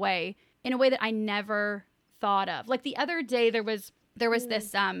negative way, in a way that I never thought of. Like the other day, there was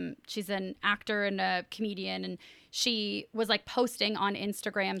this, she's an actor and a comedian, and she was like posting on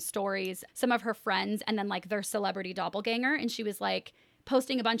Instagram stories some of her friends and then like their celebrity doppelganger. And she was like,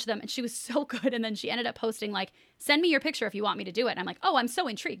 posting a bunch of them, and she was so good. And then she ended up posting like, send me your picture if you want me to do it. And I'm like, oh, I'm so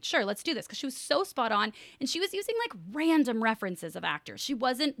intrigued. Sure, let's do this. Because she was so spot on. And she was using like random references of actors. She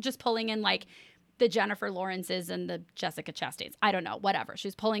wasn't just pulling in like the Jennifer Lawrences and the Jessica Chastains. I don't know, whatever. She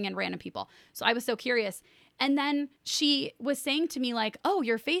was pulling in random people. So I was so curious. And then she was saying to me like, oh,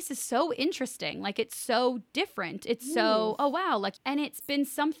 your face is so interesting. Like it's so different. It's so, oh wow. Like, and it's been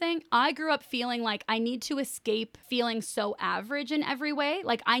something I grew up feeling like I need to escape feeling so average in every way.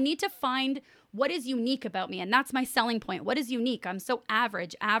 Like I need to find what is unique about me. And that's my selling point. What is unique? I'm so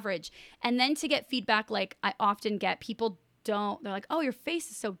average. And then to get feedback, like I often get, people they're like, oh, your face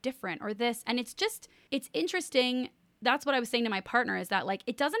is so different or this. And it's interesting. That's what I was saying to my partner, is that like,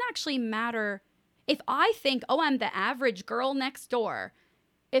 it doesn't actually matter if I think, oh, I'm the average girl next door.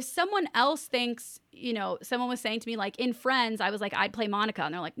 If someone else thinks, you know, someone was saying to me like in Friends, I was like, I'd play Monica.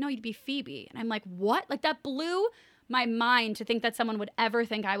 And they're like, no, you'd be Phoebe. And I'm like, what? Like that blew my mind to think that someone would ever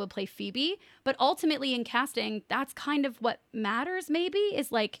think I would play Phoebe. But ultimately in casting, that's kind of what matters maybe,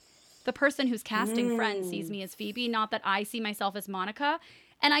 is like, the person who's casting Friends sees me as Phoebe, not that I see myself as Monica.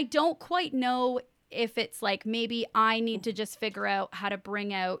 And I don't quite know if it's like maybe I need to just figure out how to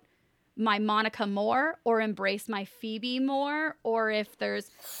bring out my Monica more or embrace my Phoebe more, or if there's,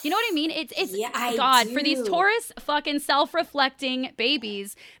 you know what I mean? It's God, for these Taurus fucking self-reflecting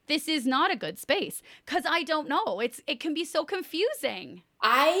babies, this is not a good space, because I don't know. It can be so confusing.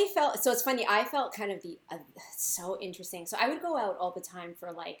 So it's funny, I felt kind of so interesting. So I would go out all the time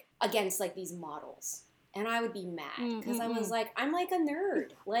for like, against like these models. And I would be mad because I was like, I'm like a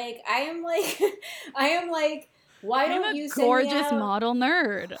nerd. Like, I am like, why don't you send me out? I'm a gorgeous model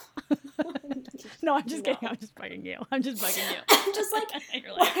nerd. No, I'm just kidding. I'm just bugging you. I'm just like,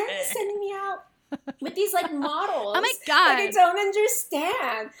 why are you sending me out with these like models? Oh my God. Like, I don't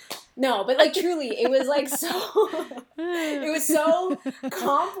understand. No, but like truly, it was like it was so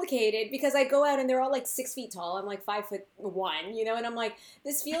complicated because I go out and they're all like 6 feet tall. I'm like 5'1", you know, and I'm like,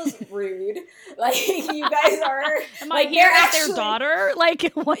 this feels rude. Like you guys are. Am I here as their daughter?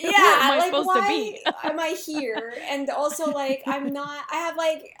 Like, what am I supposed to be? Am I here? And also like, I have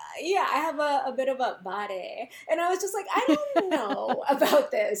like yeah, I have a bit of a body. And I was just like, I don't know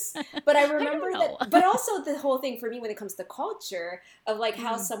about this. But I remember that, but also the whole thing for me when it comes to culture of like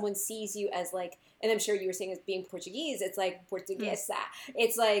how someone sees you as like, and I'm sure you were saying as being Portuguese, it's like Portuguesa.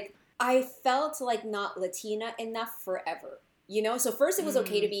 It's like, I felt like not Latina enough forever. You know, so first it was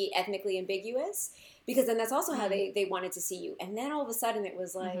okay to be ethnically ambiguous because then that's also how they wanted to see you. And then all of a sudden it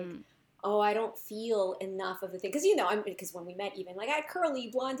was like, oh, I don't feel enough of the thing. Because, you know, because when we met even, like, I had curly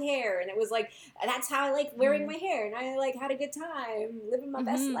blonde hair. And it was like, that's how I like wearing my hair. And I, like, had a good time, living my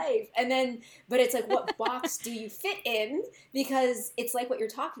best life. And then, but it's like, what box do you fit in? Because it's like what you're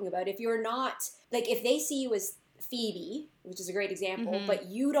talking about. If you're not, like, if they see you as Phoebe, which is a great example, but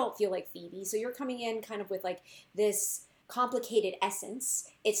you don't feel like Phoebe. So you're coming in kind of with, like, this complicated essence.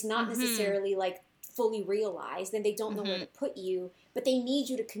 It's not necessarily, like, fully realized, then they don't know where to put you, but they need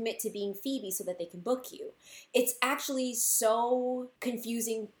you to commit to being Phoebe so that they can book you. It's actually so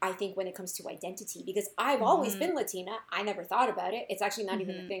confusing, I think, when it comes to identity, because I've always been Latina. I never thought about it. It's actually not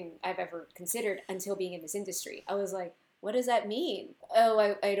even a thing I've ever considered until being in this industry. I was like, what does that mean?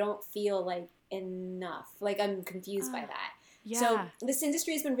 Oh, I don't feel like enough. Like, I'm confused by that. Yeah. So this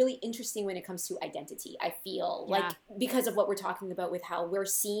industry has been really interesting when it comes to identity, I feel, like, because of what we're talking about with how we're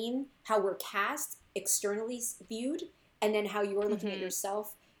seen, how we're cast, externally viewed, and then how you're looking at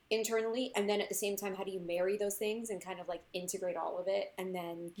yourself internally, and then at the same time, how do you marry those things and kind of like integrate all of it, and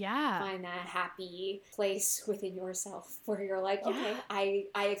then find that happy place within yourself where you're like, okay,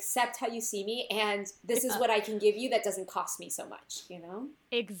 I accept how you see me, and this is what I can give you that doesn't cost me so much, you know?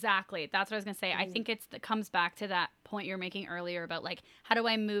 Exactly. That's what I was going to say. I think it comes back to that point you're making earlier about like, how do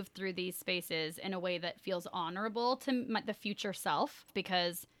I move through these spaces in a way that feels honorable to the future self?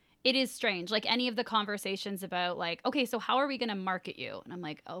 Because it is strange. Like any of the conversations about like, okay, so how are we going to market you? And I'm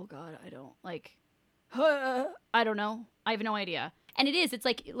like, oh God, I don't I don't know. I have no idea. And it's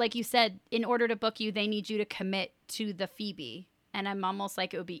like you said, in order to book you, they need you to commit to the Phoebe. And I'm almost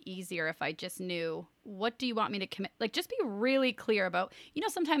like it would be easier if I just knew, what do you want me to commit? Like, just be really clear about, you know,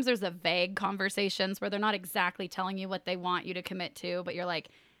 sometimes there's the vague conversations where they're not exactly telling you what they want you to commit to, but you're like,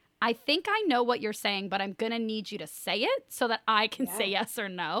 I think I know what you're saying, but I'm going to need you to say it so that I can say yes or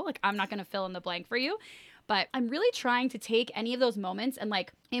no. Like, I'm not going to fill in the blank for you. But I'm really trying to take any of those moments and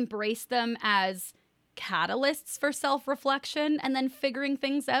like embrace them as catalysts for self-reflection and then figuring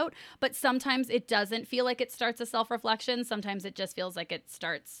things out. But sometimes it doesn't feel like it starts a self-reflection. Sometimes it just feels like it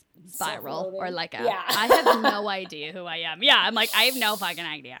starts spiral or like I have no idea who I am. Yeah, I'm like, I have no fucking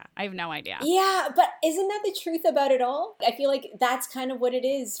idea. I have no idea. Yeah, but isn't that the truth about it all? I feel like that's kind of what it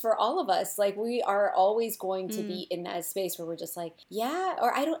is for all of us. Like, we are always going to be in that space where we're just like,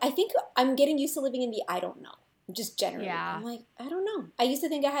 or I think I'm getting used to living in the I don't know. Just generally. I'm like, I don't know. I used to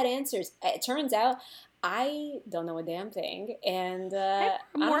think I had answers. It turns out I don't know a damn thing. And I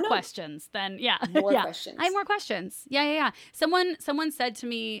have more questions than, More questions. I have more questions. Yeah. Someone said to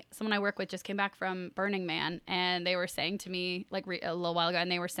me, someone I work with just came back from Burning Man, and they were saying to me like a little while ago,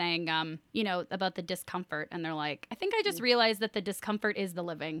 and they were saying, you know, about the discomfort. And they're like, I think I just realized that the discomfort is the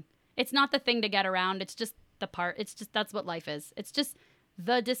living. It's not the thing to get around. It's just the part. It's just, that's what life is. It's just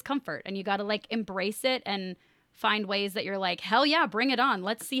the discomfort. And you got to like embrace it and find ways that you're like, hell yeah, bring it on.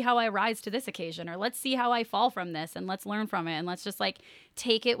 Let's see how I rise to this occasion, or let's see how I fall from this, and let's learn from it. And let's just like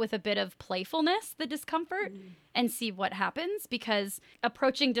take it with a bit of playfulness, the discomfort, and see what happens, because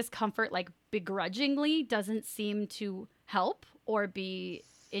approaching discomfort like begrudgingly doesn't seem to help or be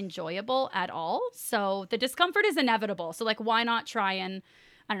enjoyable at all. So the discomfort is inevitable. So like, why not try and,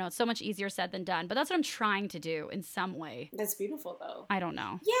 I don't know, it's so much easier said than done, but that's what I'm trying to do in some way. That's beautiful, though. I don't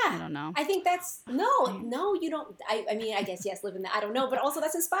know. Yeah. I don't know. I think that's, no, you don't. I mean, I guess, yes, live in the, I don't know, but also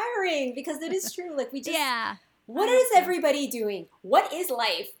that's inspiring, because it is true. Like, we just, what is everybody doing? What is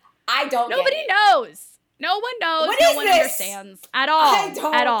life? I don't Nobody knows. No one knows. What no is one this? Understands at all.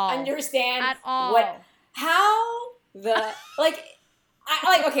 I don't understand. At all. How the, like,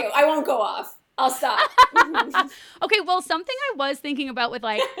 okay, I won't go off. I'll stop. Okay, well, something I was thinking about with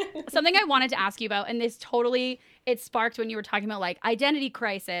like, something I wanted to ask you about, and this totally, it sparked when you were talking about like identity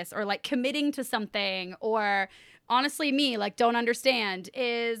crisis or like committing to something, or honestly me, like don't understand,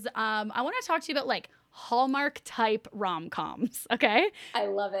 is I want to talk to you about like Hallmark type rom-coms, okay? I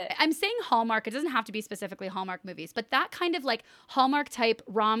love it. I'm saying Hallmark, it doesn't have to be specifically Hallmark movies, but that kind of like Hallmark type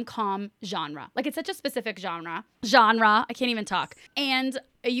rom-com genre. Like, it's such a specific genre. I can't even talk. And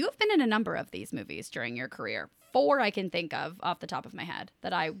you have been in a number of these movies during your career. 4 I can think of off the top of my head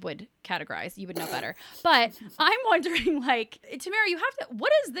that I would categorize. You would know better. But I'm wondering, like, Tamara,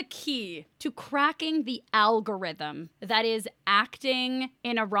 what is the key to cracking the algorithm that is acting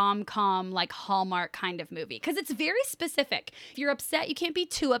in a rom-com, like Hallmark kind of movie? Because it's very specific. If you're upset, you can't be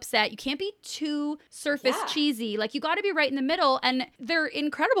too upset. You can't be too surface cheesy. Like, you got to be right in the middle. And they're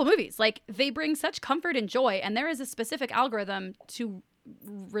incredible movies. Like, they bring such comfort and joy. And there is a specific algorithm to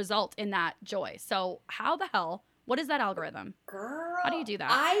result in that joy. So how the hell, what is that algorithm? Girl, how do you do that?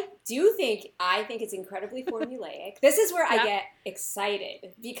 I think it's incredibly formulaic. This is where I get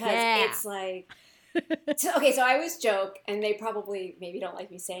excited because it's like, so I always joke, and they probably maybe don't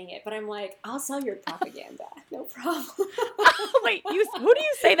like me saying it, but I'm like, I'll sell your propaganda, no problem. Wait, who do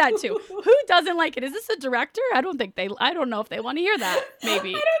you say that to? Who doesn't like it? Is this a director? I don't know if they want to hear that. Maybe.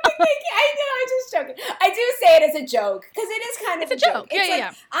 I don't think I know. I'm just joking. I do say it as a joke because it is kind of a joke.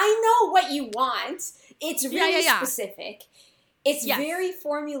 Yeah. I know what you want. It's really specific. It's very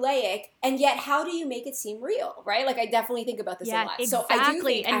formulaic, and yet how do you make it seem real, right? Like, I definitely think about this a lot. Exactly. So I do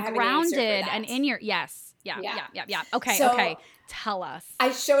think and I have grounded an answer for that. and in your Yeah. Okay. Tell us.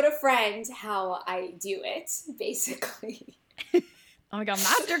 I showed a friend how I do it, basically. Oh my God,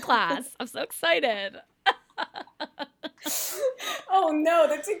 masterclass. I'm so excited. Oh no,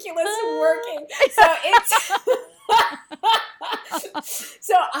 the tequila's working.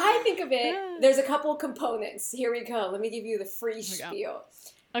 So I think of it, there's a couple components. Here we go. Let me give you the free spiel.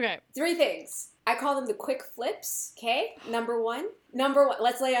 Okay. 3 things. I call them the quick flips, okay? Number one,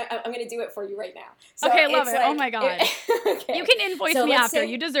 let's lay out, I'm going to do it for you right now. So okay, love it. Oh my God. Okay. You can invoice me after.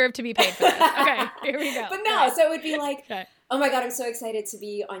 You deserve to be paid for this. Okay, here we go. But no, so it would be like, oh my God, I'm so excited to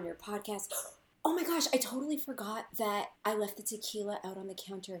be on your podcast. Oh my gosh, I totally forgot that I left the tequila out on the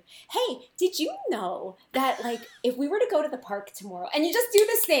counter. Hey, did you know that, like, if we were to go to the park tomorrow, and you just do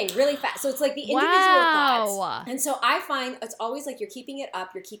this thing really fast, so it's like the individual thoughts. And so I find it's always like you're keeping it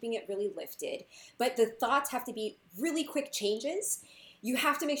up, you're keeping it really lifted, but the thoughts have to be really quick changes. You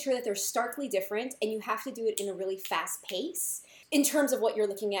have to make sure that they're starkly different, and you have to do it in a really fast pace in terms of what you're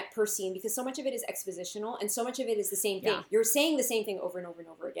looking at per scene, because so much of it is expositional and so much of it is the same thing. You're saying the same thing over and over and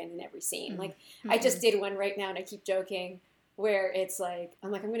over again in every scene. Like, I just did one right now, and I keep joking, where it's like,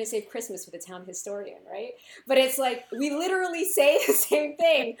 I'm going to save Christmas for the town historian, right? But it's like, we literally say the same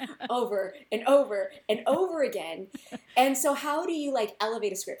thing over and over and over again. And so how do you, like,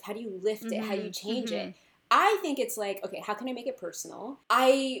 elevate a script? How do you lift it? How do you change it? I think it's like, okay, how can I make it personal?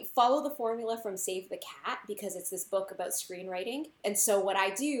 I follow the formula from Save the Cat because it's this book about screenwriting. And so what I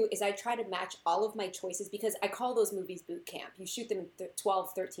do is I try to match all of my choices, because I call those movies boot camp. You shoot them in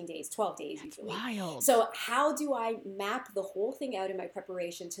 12 days usually. Wild. So how do I map the whole thing out in my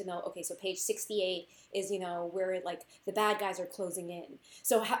preparation to know, okay, so page 68 is, where, like, the bad guys are closing in.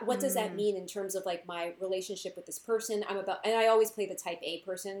 So what does that mean in terms of, like, my relationship with this person? And I always play the type A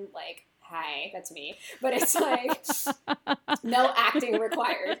person, like, hi, that's me. But it's like, no acting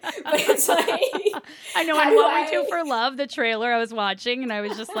required. But it's like, I know, in What We Do for Love, the trailer I was watching, and I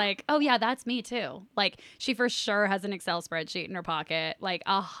was just like, oh yeah, that's me too. Like, she for sure has an Excel spreadsheet in her pocket, like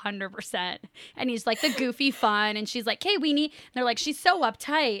 100%. And he's like the goofy fun, and she's like, hey, they're like, she's so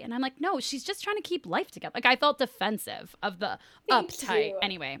uptight. And I'm like, no, she's just trying to keep life together. Like, I felt defensive of the uptight.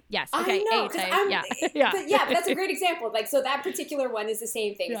 Anyway, yes. Okay, A-type. But that's a great example. Like, so that particular one is the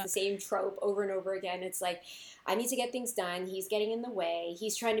same thing. It's the same trope over and over again. It's like, I need to get things done. He's getting in the way.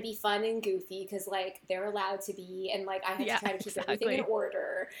 He's trying to be fun and goofy because, like, they're allowed to be. And, like, I have to try to keep everything in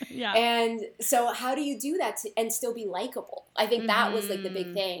order. Yeah. And so how do you do that and still be likable? I think that was, like, the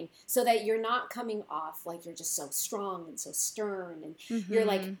big thing. So that you're not coming off like you're just so strong and so stern. And you're,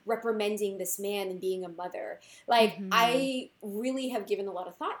 like, reprimanding this man and being a mother. Like, I really have given a lot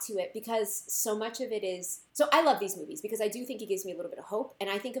of thought to it because so much of it is... So I love these movies because I do think it gives me a little bit of hope. And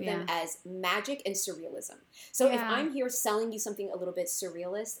I think of them as magic and surrealism. So if I'm here selling you something a little bit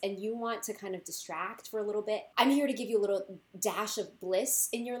surrealist and you want to kind of distract for a little bit, I'm here to give you a little dash of bliss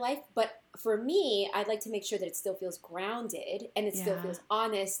in your life. But for me, I'd like to make sure that it still feels grounded and it still feels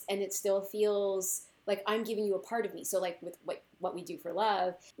honest and it still feels like I'm giving you a part of me. So, like, with what we do for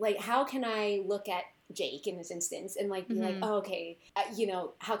love, like, how can I look at Jake in this instance and, like, be like, oh, okay,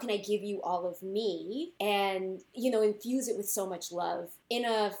 how can I give you all of me and, infuse it with so much love in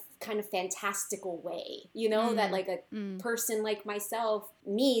a kind of fantastical way, that, like, a person like myself,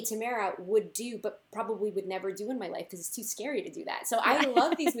 me, Tamara, would do, but probably would never do in my life because it's too scary to do that. So I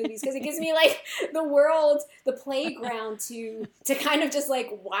love these movies because it gives me, like, the world, the playground to kind of just, like,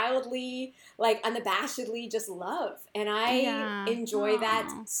 wildly, like, unabashedly just love. And I enjoy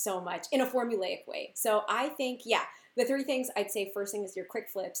that so much in a formulaic way. So I think, the three things I'd say first thing is your quick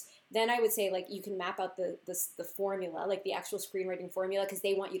flips. Then I would say like you can map out the formula, like the actual screenwriting formula, because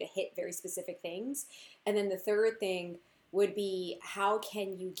they want you to hit very specific things. And then the third thing would be how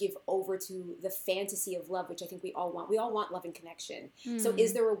can you give over to the fantasy of love, which I think we all want. We all want love and connection. So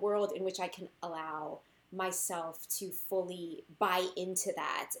is there a world in which I can allow myself to fully buy into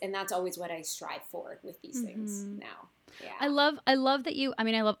that? And that's always what I strive for with these things now. Yeah. I love that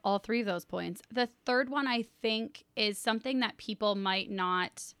I love all three of those points. The third one I think is something that people might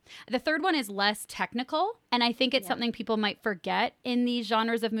not, the third one is less technical. And I think it's something people might forget in these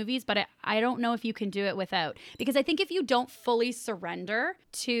genres of movies, but I don't know if you can do it without. Because I think if you don't fully surrender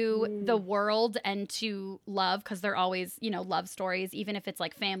to the world and to love, because they're always, love stories, even if it's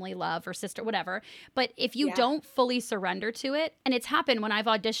like family love or sister, whatever. But if you don't fully surrender to it, and it's happened when I've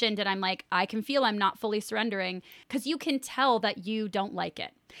auditioned and I'm like, I can feel I'm not fully surrendering, because you can tell that you don't like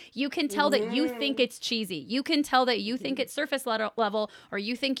it. You can tell that you think it's cheesy. You can tell that you think it's surface level, or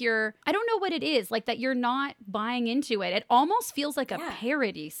you think I don't know what it is, like that you're not buying into it. It almost feels like a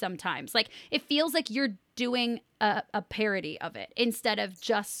parody sometimes. Like it feels like you're doing a parody of it instead of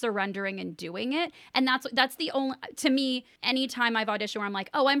just surrendering and doing it. And that's the only, to me, anytime I've auditioned where I'm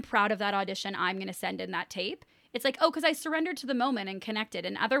like, oh, I'm proud of that audition, I'm going to send in that tape. It's like, oh, because I surrendered to the moment and connected.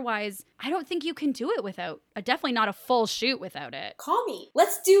 And otherwise, I don't think you can do it without, definitely not a full shoot without it. Call me.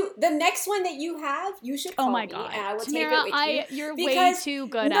 Let's do the next one that you have. You should call me. Oh my God. And I will Tamara, tape it with you. You're way too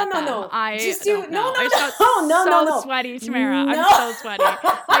good at that. No. Just do, no. I'm so sweaty, Tamara. No. I'm so sweaty.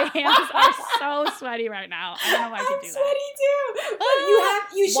 My hands are so sweaty right now. I don't know if I can do that. I'm sweaty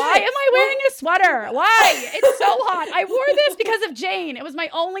too. You should. Why am I wearing a sweater? Why? It's so hot. I wore this because of Jane. It was my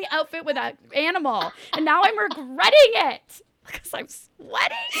only outfit with an animal. And now I'm regretting it because I'm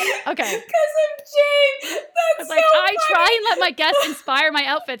sweating. Okay. Because of Jane. That's so I try and let my guests inspire my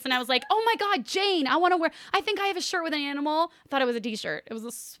outfits, and I was like, oh my God, Jane, I want to wear. I think I have a shirt with an animal. I thought it was a t-shirt. It was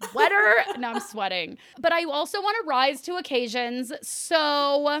a sweater. Now I'm sweating. But I also want to rise to occasions,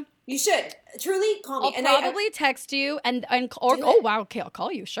 so. You should truly call me. I'll probably text you oh wow, okay, I'll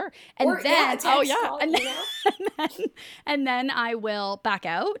call you, sure. And then and then I will back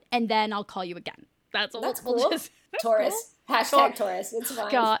out, and then I'll call you again. That's cool. We'll Taurus. Hashtag Taurus. It's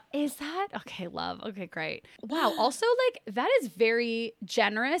fine. God, is that? Okay, love. Okay, great. Wow. Also, that is very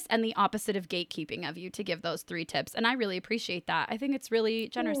generous and the opposite of gatekeeping of you to give those 3 tips. And I really appreciate that. I think it's really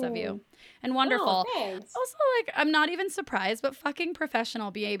generous of you and wonderful. Thanks. Also, I'm not even surprised, but fucking professional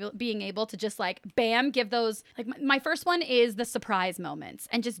being able to just bam, give those, my first one is the surprise moments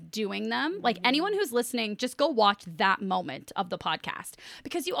and just doing them. Anyone who's listening, just go watch that moment of the podcast,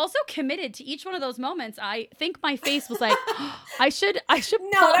 because you also committed to each one of those moments. I think my face was like, I should pull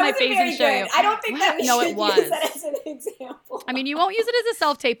up my face and show you. I don't think that we should use that as an example. I mean, you won't use it as a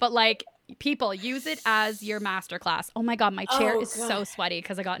self-tape, but people use it as your masterclass. Oh my God, my chair is so sweaty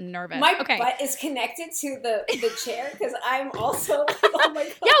because I got nervous. My butt is connected to the chair because I'm also oh my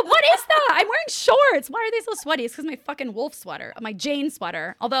God. Yeah, what is that? I'm wearing shorts. Why are they so sweaty? It's because my fucking wolf sweater, my Jane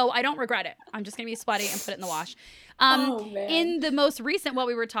sweater. Although I don't regret it. I'm just going to be sweaty and put it in the wash. In the most recent, what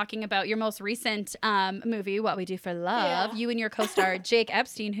we were talking about, your most recent movie, What We Do for Love, you and your co-star Jake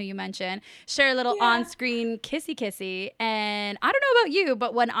Epstein, who you mentioned, share a little on-screen kissy. And I don't know about you,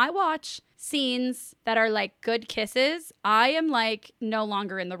 but when I watch scenes that are good kisses, I am no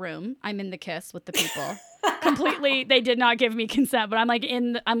longer in the room. I'm in the kiss with the people. Completely, they did not give me consent, but I'm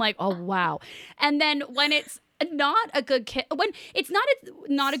oh wow. And then when it's not a good kiss, when it's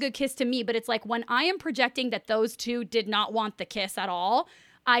not a good kiss to me, but it's when I am projecting that those two did not want the kiss at all,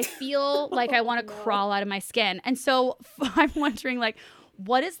 I feel I want to crawl out of my skin. And so I'm wondering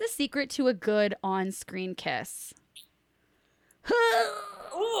what is the secret to a good on-screen kiss?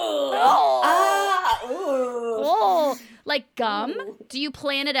 Like gum? Do you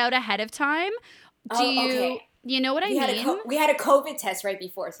plan it out ahead of time? Okay. You know what I mean? We had a COVID test right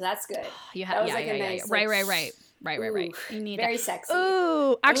before, so that's good. You had, nice, right. You need very sexy.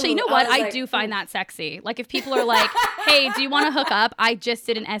 Ooh, actually, you know what? I do find that sexy. If people are like, "Hey, do you want to hook up? I just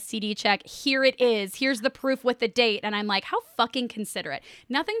did an STD check. Here it is. Here's the proof with the date," and I'm like, "How fucking considerate!"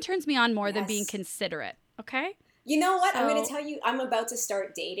 Nothing turns me on more than being considerate. Okay. You know what? I'm going to tell you, I'm about to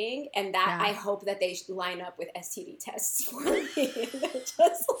start dating, and I hope that they line up with STD tests for me.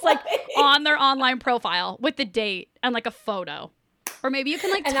 Just on their online profile with the date and a photo. Or maybe you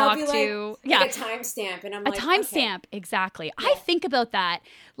can and talk to a timestamp, and I'm a timestamp, exactly. Yeah. I think about that.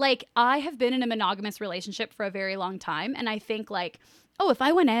 I have been in a monogamous relationship for a very long time, and I think oh, if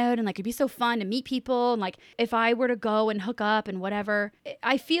I went out and like it'd be so fun to meet people and like if I were to go and hook up and whatever,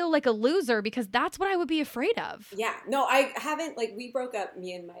 I feel like a loser because that's what I would be afraid of. Yeah. No, I haven't, like, we broke up,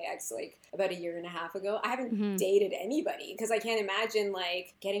 me and my ex, like about a year and a half ago. I haven't dated anybody because I can't imagine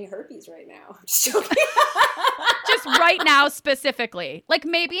like getting herpes right now. I'm just joking. Just right now specifically. Like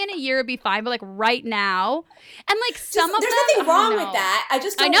maybe in a year it'd be fine, but like right now. And like some of there's them, nothing wrong with that. I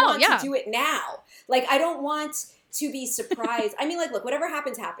just don't want yeah. to do it now. Like, I don't want to be surprised. I mean, like, look, whatever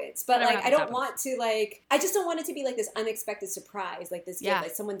happens, happens. But like, I don't want to, like, I just don't want it to be like this unexpected surprise, like this gift,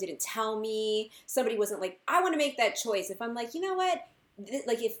 like someone didn't tell me, somebody wasn't like, I want to make that choice. If I'm like, you know what?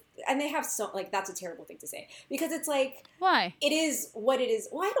 Like, if, and they have so, like, that's a terrible thing to say because it's like, why? It is what it is.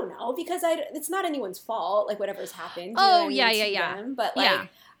 Well, I don't know, because it's not anyone's fault, like, whatever's happened. Oh, yeah. Them, but like,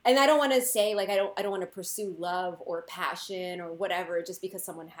 and I don't want to say like I don't want to pursue love or passion or whatever just because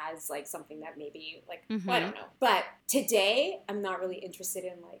someone has like something that maybe like well, I don't know. But today I'm not really interested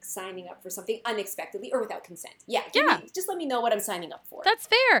in like signing up for something unexpectedly or without consent. Just let me know what I'm signing up for. That's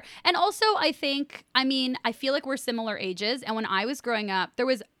fair. And also I think, I mean, I feel like we're similar ages, and when I was growing up there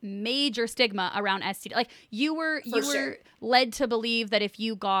was major stigma around STD. Like you were led to believe that if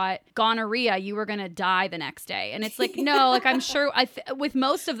you got gonorrhea you were going to die the next day. And it's like no, like I'm sure with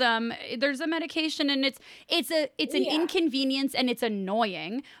most of them there's a medication and it's an inconvenience and it's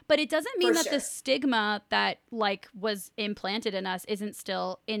annoying, but it doesn't mean that the stigma that like was implanted in us isn't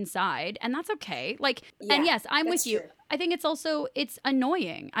still inside, and that's okay. Like and yes, I'm with you. I think it's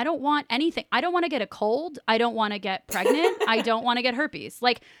annoying. I don't want anything. I don't want to get a cold. I don't want to get pregnant. I don't want to get herpes.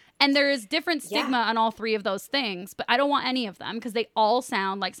 Like, and there is different stigma on all three of those things, but I don't want any of them because they all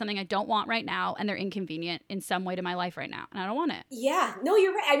sound like something I don't want right now, and they're inconvenient in some way to my life right now, and I don't want it. Yeah, no,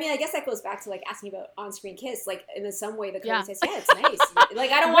 you're right. I mean, I guess that goes back to like asking about on-screen kiss. Like in some way, the code says, "Yeah, it's nice." Like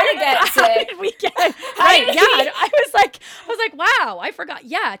I don't want to get sick. How did we get right? Yeah, I was like, wow, I forgot.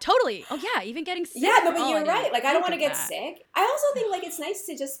 Yeah, totally. Oh yeah, even getting sick. Yeah, no, but you're right. Like I don't want to get sick. I also think like it's nice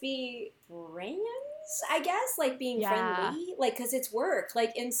to just be friends. I guess, like being friendly, like, because it's work.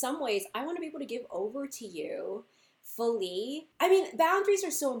 Like, in some ways, I want to be able to give over to you fully. I mean, boundaries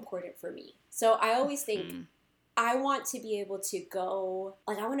are so important for me. So I always think I want to be able to go,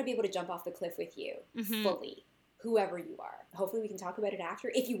 like, I want to be able to jump off the cliff with you fully, whoever you are. Hopefully we can talk about it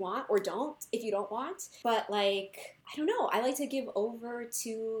after if you want, or don't if you don't want. But like, I don't know. I like to give over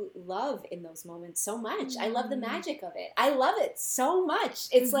to love in those moments so much. I love the magic of it. I love it so much.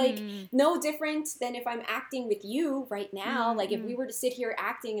 It's like no different than if I'm acting with you right now. Like if we were to sit here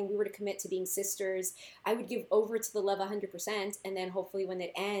acting and we were to commit to being sisters, I would give over to the love 100%. And then hopefully when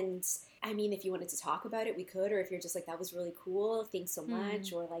it ends, I mean, if you wanted to talk about it, we could. Or if you're just like, that was really cool, thanks so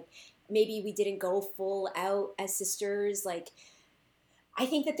much. Or like, maybe we didn't go full out as sisters. Like, I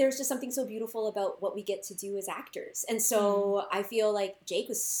think that there's just something so beautiful about what we get to do as actors. And so I feel like Jake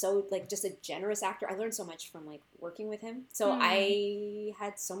was so like just a generous actor. I learned so much from like working with him. So I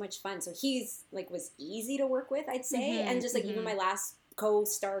had so much fun. So he's like was easy to work with, I'd say. And just like even my last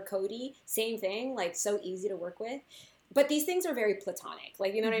co-star Cody, same thing, like so easy to work with. But these things are very platonic.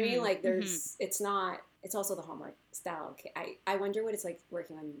 Like, you know what I mean? Like there's, it's also the Hallmark style. I wonder what it's like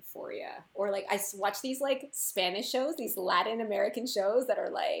working on Euphoria. Or like I watch these like Spanish shows, these Latin American shows that are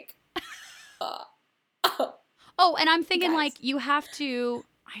like, oh, and I'm thinking like you have to,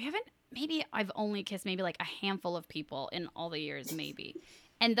 maybe I've only kissed maybe like a handful of people in all the years, maybe.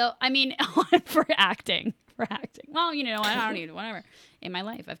 And though, I mean, for acting. Well, you know, I don't need whatever. In my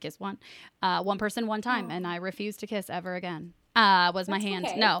life, I've kissed one person one time, and I refuse to kiss ever again. Was my hand.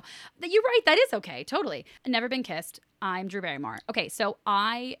 Okay. No, you're right. That is okay. Totally. I've never been kissed. I'm Drew Barrymore. Okay, so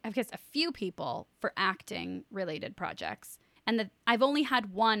I have kissed a few people for acting related projects. And I've only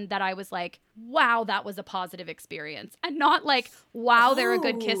had one that I was like, wow, that was a positive experience. And not like, wow, they're a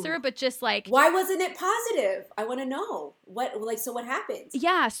good kisser, but just like. Why wasn't it positive? I want to know. So what happened?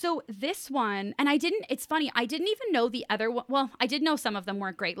 Yeah, so this one, and it's funny, I didn't even know the other one. Well, I did know some of them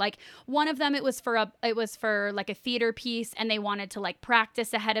weren't great. Like one of them, it was for like a theater piece, and they wanted to like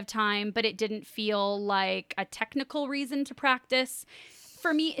practice ahead of time, but it didn't feel like a technical reason to practice.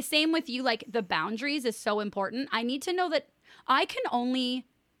 For me, same with you, like the boundaries is so important. I need to know that I can only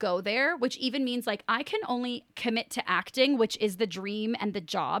go there, which even means like I can only commit to acting, which is the dream and the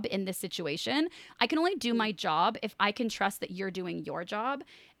job in this situation. I can only do my job if I can trust that you're doing your job.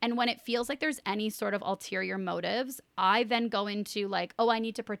 And when it feels like there's any sort of ulterior motives, I then go into like, oh, I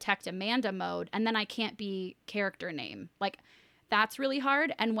need to protect Amanda mode, and then I can't be character name. Like that's really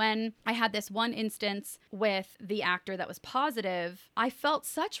hard. And when I had this one instance with the actor that was positive, I felt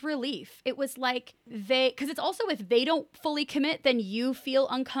such relief. It was like because it's also if they don't fully commit, then you feel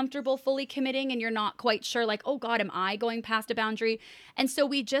uncomfortable fully committing and you're not quite sure, like, oh God, am I going past a boundary? And so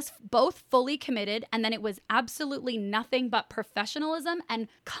we just both fully committed. And then it was absolutely nothing but professionalism and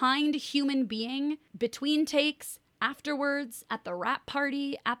kind human being between takes, afterwards, at the wrap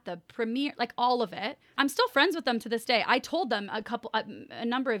party, at the premiere, like all of it. I'm still friends with them to this day. I told them a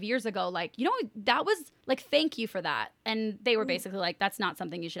number of years ago, like, that was like, thank you for that. And they were basically like, that's not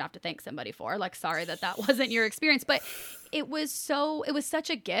something you should have to thank somebody for. Like, sorry that wasn't your experience. But it was such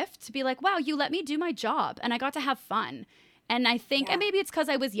a gift to be like, wow, you let me do my job and I got to have fun. And I think, and maybe it's because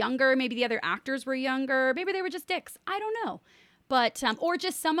I was younger, maybe the other actors were younger, maybe they were just dicks. I don't know. But, or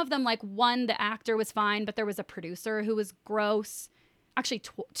just some of them, like the actor was fine, but there was a producer who was gross. Actually,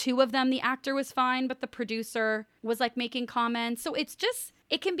 two of them, the actor was fine, but the producer was like making comments. So it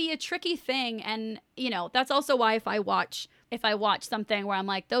can be a tricky thing. And, that's also why if I watch something where I'm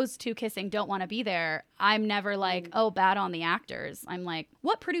like, those two kissing don't want to be there, I'm never like, oh, bad on the actors. I'm like,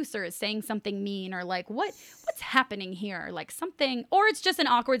 what producer is saying something mean, or like, what's happening here? Like something, or it's just an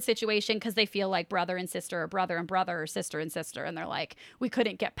awkward situation because they feel like brother and sister, or brother and brother, or sister and sister. And they're like, we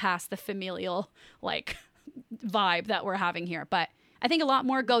couldn't get past the familial like vibe that we're having here. But I think a lot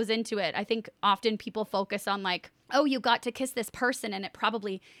more goes into it. I think often people focus on like, oh, you got to kiss this person and it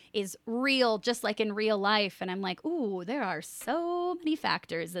probably is real, just like in real life. And I'm like, ooh, there are so many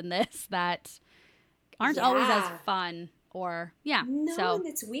factors in this that aren't always as fun. Or, No, so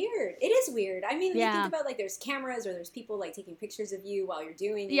it's weird. It is weird. I mean, you think about like there's cameras or there's people like taking pictures of you while you're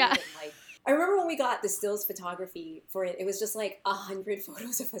doing it. And, like, I remember when we got the stills photography for it, it was just like 100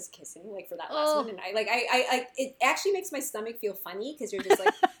 photos of us kissing, like for that last one. And I it actually makes my stomach feel funny because you're just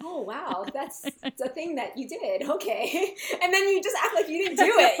like, oh, wow, that's a thing that you did. Okay. And then you just act like you didn't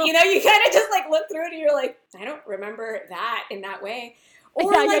do it. You kind of just like look through it and you're like, I don't remember that in that way.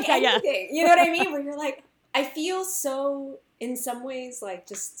 Or anything. You know what I mean? Where you're like, I feel so, in some ways, like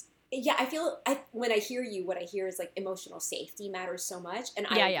just, when I hear you, what I hear is like emotional safety matters so much. And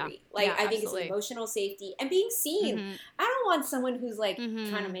I agree. Like, I think it's emotional safety and being seen. Mm-hmm. I don't want someone who's like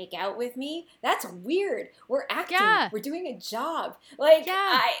trying to make out with me. That's weird. We're acting. Yeah. We're doing a job. Like,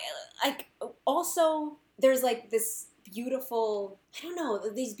 also, there's like this beautiful, I don't know,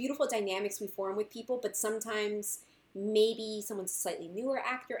 these beautiful dynamics we form with people, but sometimes maybe someone's a slightly newer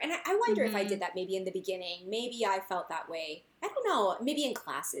actor. And I wonder if I did that maybe in the beginning. Maybe I felt that way. I don't know. Maybe in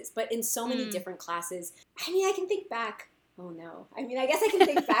classes, but in so many different classes. I mean, I can think back. Oh, no. I mean, I guess I can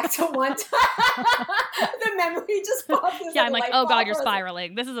think back to one time. The memory just popped. Yeah, I'm like, oh, God, you're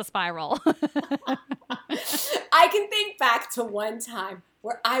spiraling. This is a spiral. I can think back to one time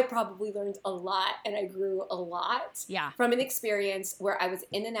where I probably learned a lot and I grew a lot from an experience where I was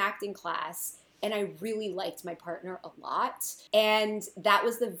in an acting class and I really liked my partner a lot. And that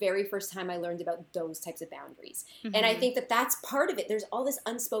was the very first time I learned about those types of boundaries. Mm-hmm. And I think that that's part of it. There's all this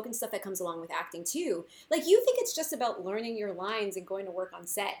unspoken stuff that comes along with acting too. Like, you think it's just about learning your lines and going to work on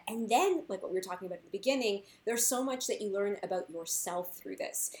set. And then, like what we were talking about at the beginning, there's so much that you learn about yourself through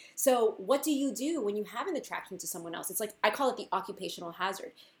this. So what do you do when you have an attraction to someone else? It's like, I call it the occupational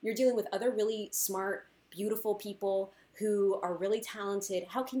hazard. You're dealing with other really smart, beautiful people who are really talented.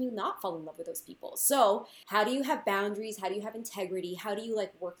 How can you not fall in love with those people? So how do you have boundaries? How do you have integrity? How do you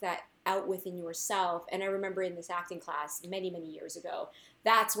like work that out within yourself? And I remember in this acting class many, many years ago,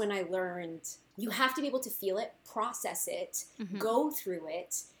 that's when I learned you have to be able to feel it, process it, go through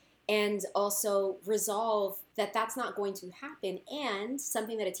it, and also resolve that that's not going to happen. And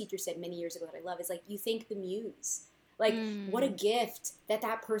something that a teacher said many years ago that I love is like, you thank the muse. Like, what a gift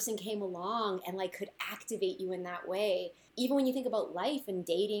that person came along and, like, could activate you in that way. Even when you think about life and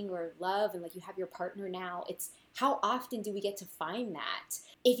dating or love and, like, you have your partner now, it's how often do we get to find that?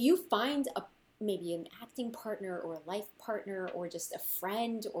 If you find maybe an acting partner or a life partner or just a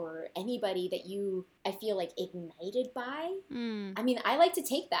friend or anybody that you, I feel like, ignited by, I mean, I like to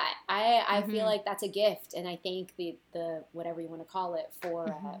take that. I feel like that's a gift, and I thank the whatever you want to call it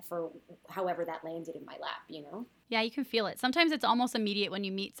for however that landed in my lap, you know? Yeah, you can feel it. Sometimes it's almost immediate when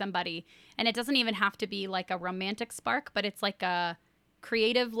you meet somebody, and it doesn't even have to be like a romantic spark, but it's like a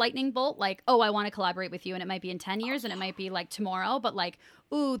creative lightning bolt. Like, oh, I want to collaborate with you, and it might be in 10 years, and it might be like tomorrow, but like,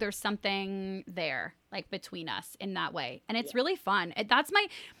 ooh, there's something there, like between us in that way, and it's really fun.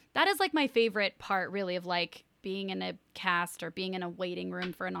 That is like my favorite part, really, of like being in a cast or being in a waiting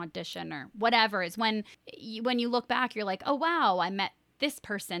room for an audition or whatever. Is when you look back, you're like, oh wow, I met this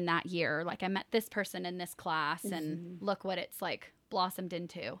person that year, like I met this person in this class, and look what it's like blossomed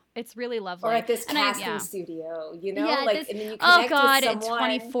into. It's really lovely. Or at this casting studio, you know? Yeah, like, and then you connect with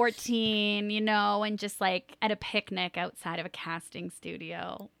someone. 2014, you know, and just like at a picnic outside of a casting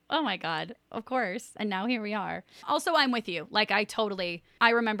studio. Oh my God, of course. And now here we are. Also, I'm with you. Like, I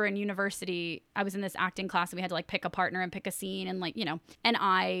remember in university, I was in this acting class and we had to like pick a partner and pick a scene and like, you know, and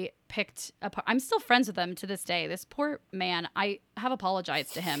I picked I'm still friends with him to this day. This poor man, I have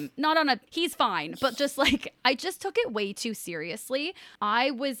apologized to him. He's fine, but just like, I just took it way too seriously.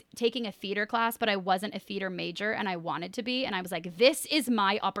 I was taking a theater class, but I wasn't a theater major and I wanted to be. And I was like, this is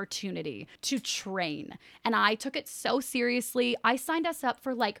my opportunity to train. And I took it so seriously. I signed us up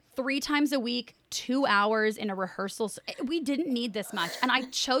for like 3 times a week, 2 hours in a rehearsal. We didn't need this much. And I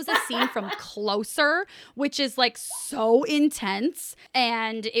chose a scene from Closer, which is like so intense.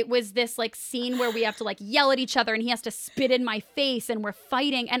 And it was this like scene where we have to like yell at each other and he has to spit in my face and we're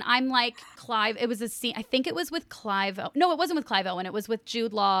fighting. And I'm like, Clive, it was a scene, I think it was with Clive. No, it wasn't with Clive Owen. It was with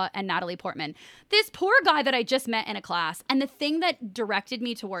Jude Law and Natalie Portman. This poor guy that I just met in a class. And the thing that directed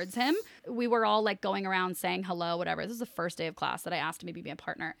me towards him, we were all like going around saying hello, whatever. This was the first day of class that I asked to maybe be a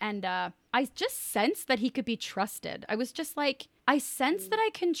partner. And I just sensed that he could be trusted. I was just like, I sense that I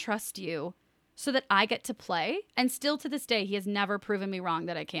can trust you so that I get to play. And still to this day, he has never proven me wrong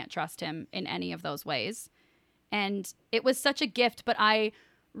that I can't trust him in any of those ways. And it was such a gift, but I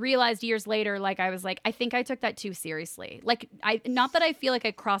realized years later, like I was like, I think I took that too seriously. Like, not that I feel like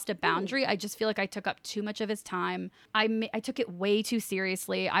I crossed a boundary. I just feel like I took up too much of his time. I took it way too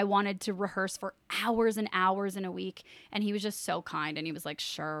seriously. I wanted to rehearse for hours and hours in a week. And he was just so kind. And he was like,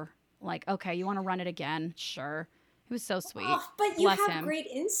 sure. Like, okay, you want to run it again? Sure. He was so sweet. Oh, but you have great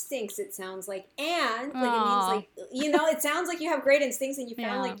instincts, it sounds like. And like, it means like, you know, it sounds like you have great instincts and you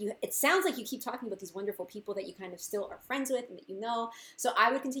found like it sounds like you keep talking about these wonderful people that you kind of still are friends with and that you know. So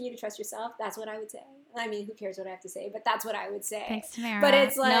I would continue to trust yourself. That's what I would say. I mean, who cares what I have to say, but that's what I would say. Thanks, Tamara. But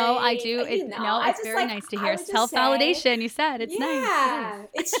it's like, no, I do. It's very nice to hear. Self-validation, you said. It's nice. Yeah,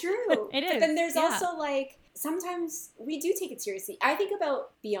 it's true. It is. But then there's also like, sometimes we do take it seriously. I think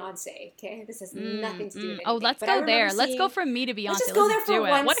about Beyonce, okay? This has nothing to do with anything. Oh, let's go there. Let's go from me to Beyonce. Let's just go there for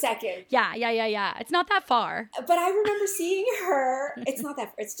 1 second. Yeah. It's not that far. But I remember seeing her. It's not that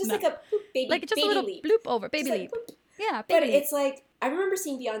far. It's just like a boop, baby, like just baby a little leap. bloop over, baby just leap. Like, yeah, baby but leap. it's like, I remember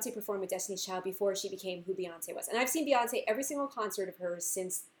seeing Beyonce perform with Destiny's Child before she became who Beyonce was. And I've seen Beyonce every single concert of hers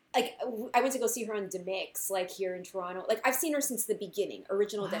since, like, I went to go see her on DeMix, like, here in Toronto. Like, I've seen her since the beginning,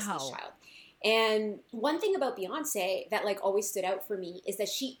 original Destiny's Child. And one thing about Beyonce that like always stood out for me is that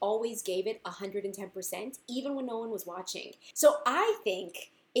she always gave it 110%, even when no one was watching. So I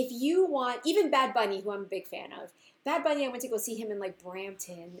think if you want, even Bad Bunny, who I'm a big fan of, Bad Bunny, I went to go see him in like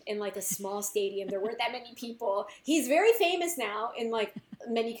Brampton in like a small stadium. There weren't that many people. He's very famous now in like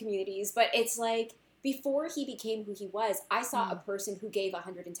many communities, but it's like, before he became who he was, I saw a person who gave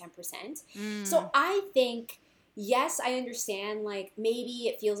 110%. So I think, yes, I understand, like, maybe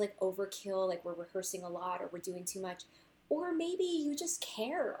it feels like overkill, like we're rehearsing a lot or we're doing too much. Or maybe you just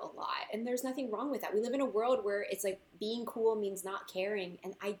care a lot, and there's nothing wrong with that. We live in a world where it's like being cool means not caring,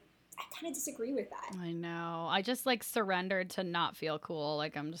 and I kind of disagree with that. I know. I just, like, surrendered to not feel cool.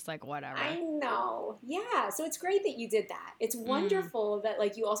 Like, I'm just like, whatever. I know. Yeah. So it's great that you did that. It's wonderful that,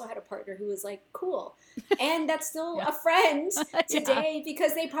 like, you also had a partner who was, like, cool. And that's still a friend today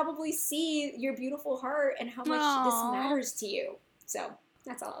because they probably see your beautiful heart and how much this matters to you. So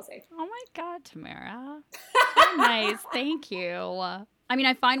that's all I'll say. Oh, my God, Tamara. So nice. Thank you. I mean,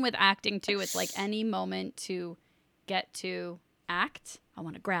 I find with acting, too, it's like any moment to get to act, I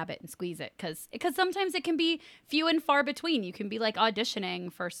want to grab it and squeeze it because sometimes it can be few and far between. You can be like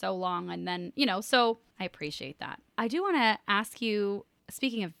auditioning for so long and then, you know, so I appreciate that. I do want to ask you,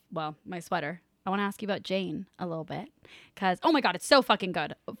 speaking of, well, my sweater, I want to ask you about Jane a little bit because, oh my God, it's so fucking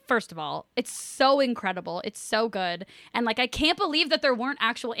good. First of all, it's so incredible. It's so good. And like, I can't believe that there weren't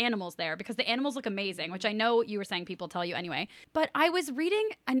actual animals there because the animals look amazing, which I know you were saying people tell you anyway. But I was reading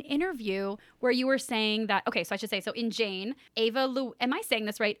an interview where you were saying that, okay, so I should say, so in Jane, am I saying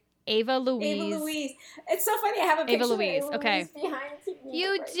this right? Ava Louise. It's so funny. I have a picture Ava Louise. of Ava Okay. Louise behind me. You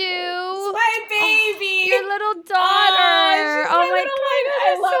right do. It's my baby. Your little daughter. Oh my God.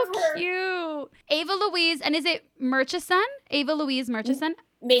 I love so her. Cute. Ava Louise. And is it Murchison? Ava Louise Murchison?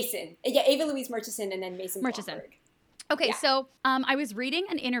 Mason. Yeah, Ava Louise Murchison and then Mason Blomberg. Okay, so I was reading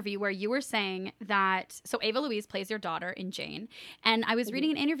an interview where you were saying that, so Ava Louise plays your daughter in Jane, and I was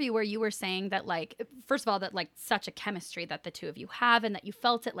reading an interview where you were saying that, like, first of all, that, like, such a chemistry that the two of you have, and that you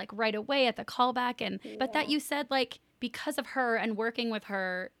felt it, like, right away at the callback, and but that you said, like, because of her and working with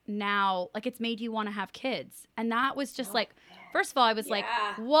her now, like, it's made you want to have kids, and that was just, like, First of all, I was like,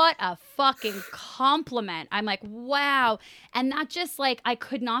 what a fucking compliment. I'm like, wow. And that just like, I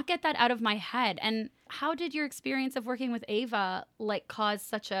could not get that out of my head. And how did your experience of working with Ava like cause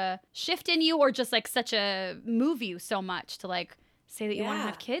such a shift in you, or just like such a move you so much to like say that you want to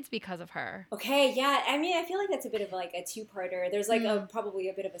have kids because of her? Okay, yeah. I mean, I feel like that's a bit of like a two-parter. There's like probably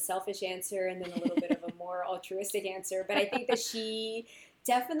a bit of a selfish answer and then a little bit of a more altruistic answer. But I think that she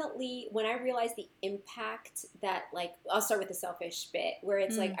definitely, when I realized the impact that, like, I'll start with the selfish bit, where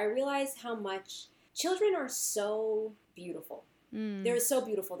it's like, I realized how much children are so beautiful. They're so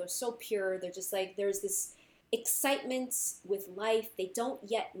beautiful. They're so pure. They're just like, there's this excitement with life. They don't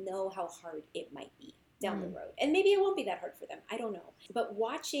yet know how hard it might be down the road. And maybe it won't be that hard for them. I don't know. But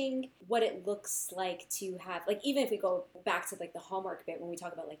watching what it looks like to have, like, even if we go back to like the Hallmark bit when we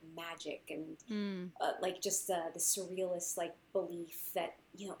talk about like magic and like just the surrealist like belief that,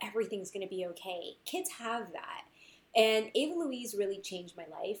 you know, everything's going to be okay. Kids have that. And Ava Louise really changed my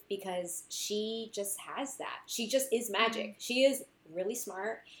life because she just has that. She just is magic. She is really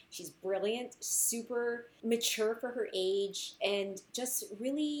smart. She's brilliant, super mature for her age, and just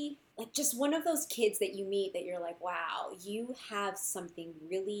really like just one of those kids that you meet that you're like, wow, you have something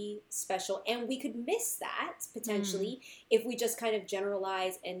really special. And we could miss that potentially if we just kind of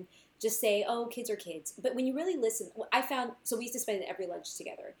generalize and just say, oh, kids are kids. But when you really listen, I found, so we used to spend every lunch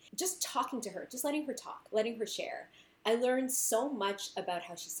together, just talking to her, just letting her talk, letting her share. I learned so much about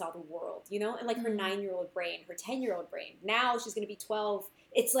how she saw the world, you know, and like her 9-year-old brain, her 10-year-old brain. Now she's going to be 12.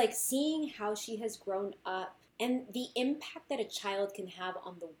 It's like seeing how she has grown up and the impact that a child can have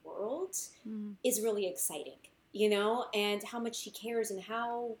on the world is really exciting, you know, and how much she cares and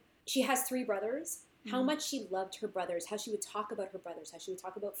how she has 3 brothers, how much she loved her brothers, how she would talk about her brothers, how she would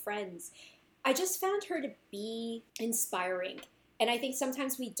talk about friends. I just found her to be inspiring. And I think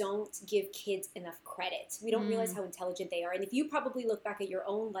sometimes we don't give kids enough credit. We don't realize how intelligent they are. And if you probably look back at your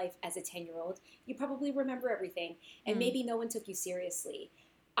own life as a 10-year-old, you probably remember everything. And maybe no one took you seriously.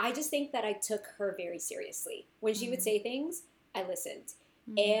 I just think that I took her very seriously. When she would say things, I listened.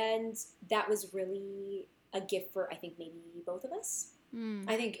 And that was really a gift for, I think, maybe both of us.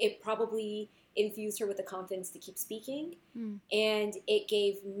 I think it probably infused her with the confidence to keep speaking. And it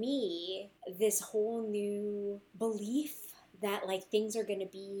gave me this whole new belief that like things are going to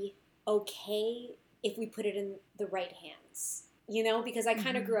be okay if we put it in the right hands, you know, because I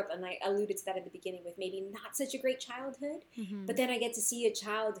kind of grew up, and I alluded to that at the beginning, with maybe not such a great childhood, but then I get to see a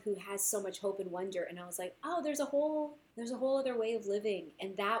child who has so much hope and wonder. And I was like, oh, there's a whole other way of living.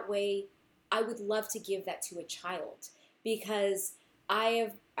 And that way I would love to give that to a child, because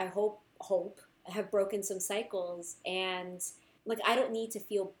I hope have broken some cycles, and like, I don't need to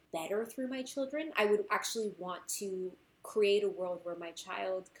feel better through my children. I would actually want to create a world where my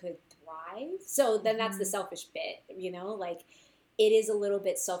child could thrive. So then that's the selfish bit, you know, like it is a little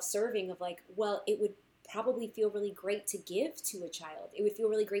bit self-serving of like, well, it would probably feel really great to give to a child. It would feel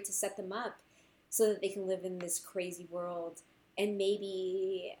really great to set them up so that they can live in this crazy world and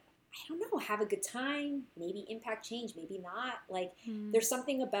maybe, I don't know, have a good time, maybe impact change, maybe not. Like there's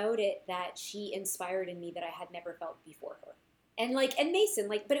something about it that she inspired in me that I had never felt before her. And like, and Mason,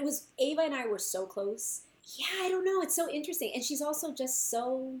 like, but it was, Ava and I were so close. Yeah, I don't know. It's so interesting. And she's also just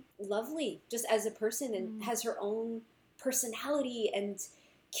so lovely just as a person, and has her own personality. And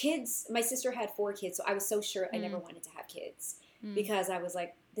kids, my sister had 4 kids, so I was so sure I never wanted to have kids because I was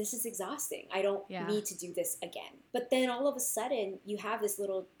like, this is exhausting. I don't need to do this again. But then all of a sudden you have this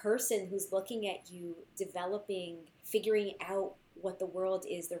little person who's looking at you, developing, figuring out what the world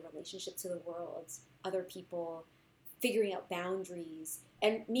is, their relationship to the world, other people, figuring out boundaries,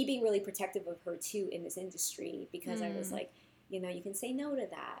 and me being really protective of her too in this industry, because I was like, you know, you can say no to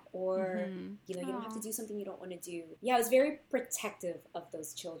that, or, you know, you don't have to do something you don't want to do. Yeah, I was very protective of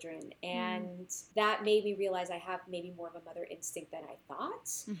those children, and that made me realize I have maybe more of a mother instinct than I thought.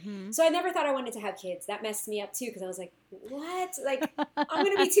 So I never thought I wanted to have kids. That messed me up too, because I was like, what? Like, I'm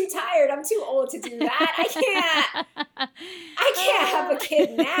going to be too tired. I'm too old to do that. I can't have a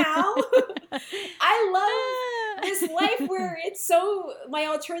kid now. I love this life where it's so my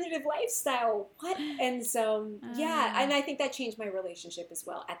alternative lifestyle. What? And so, yeah, and I think that changed my relationship as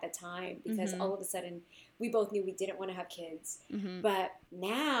well at the time, because all of a sudden we both knew we didn't want to have kids. But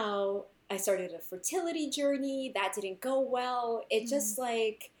now I started a fertility journey that didn't go well. It just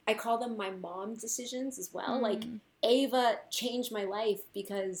like, I call them my mom decisions as well. Like Ava changed my life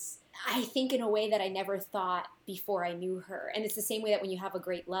because I think in a way that I never thought before I knew her. And it's the same way that when you have a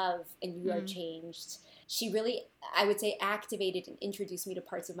great love and you are changed, she really, I would say, activated and introduced me to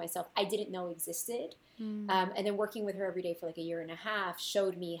parts of myself I didn't know existed. And then working with her every day for like a year and a half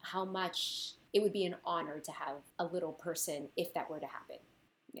showed me how much it would be an honor to have a little person if that were to happen.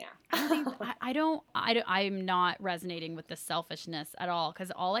 Yeah. I'm not resonating with the selfishness at all,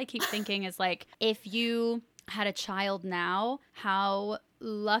 because all I keep thinking is like, if you had a child now, how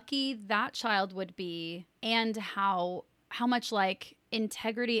lucky that child would be, and how much like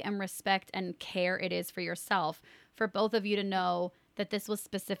integrity and respect and care it is for yourself for both of you to know that this was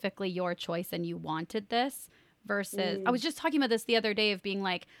specifically your choice and you wanted this. Versus, I was just talking about this the other day of being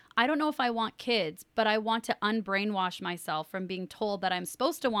like, I don't know if I want kids, but I want to unbrainwash myself from being told that I'm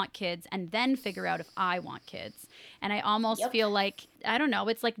supposed to want kids and then figure out if I want kids. And I almost feel like, I don't know,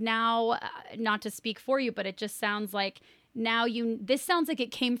 it's like now, not to speak for you, but it just sounds like now this sounds like it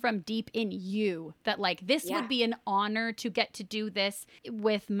came from deep in you, that like this would be an honor to get to do this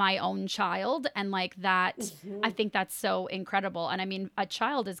with my own child. And like that, I think that's so incredible. And I mean, a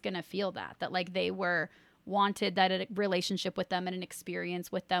child is going to feel that like they were wanted, that a relationship with them and an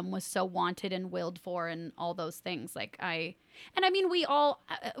experience with them was so wanted and willed for, and all those things. And I mean, we all,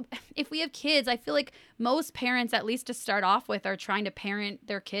 if we have kids, I feel like most parents, at least to start off with, are trying to parent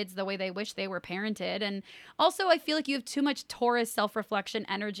their kids the way they wish they were parented. And also, I feel like you have too much Taurus self-reflection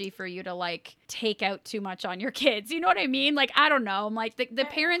energy for you to like take out too much on your kids. You know what I mean? Like, I don't know. I'm like the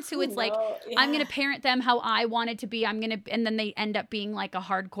parents who it's like, I'm going to parent them how I wanted to be. And then they end up being like a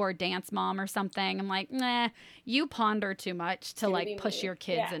hardcore dance mom or something. I'm like, nah, you ponder too much to like push your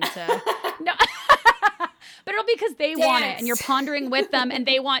kids into, no. But it'll be because they want it and you're pondering with them and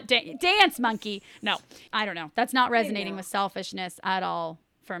they want dance, monkey. No, I don't know. That's not resonating with selfishness at all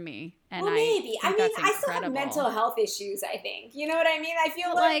for me. And well, maybe. I mean, I still have mental health issues, I think. You know what I mean? I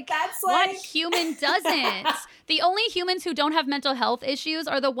feel like that's like... What human doesn't? The only humans who don't have mental health issues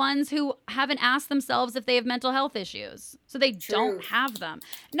are the ones who haven't asked themselves if they have mental health issues. So they don't have them.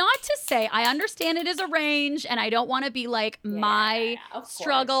 Not to say, I understand it is a range, and I don't want to be like, my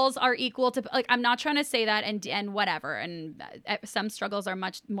struggles are equal to... Like, I'm not trying to say that and whatever. And some struggles are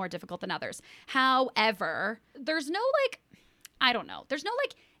much more difficult than others. However, there's no like... I don't know. There's no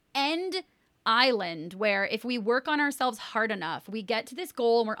like end island where if we work on ourselves hard enough, we get to this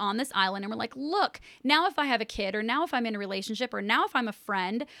goal and we're on this island and we're like, look, now if I have a kid, or now if I'm in a relationship, or now if I'm a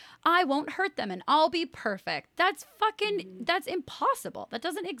friend, I won't hurt them and I'll be perfect. That's that's impossible. That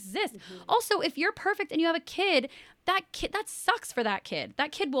doesn't exist. Also, if you're perfect and you have a kid, that sucks for that kid.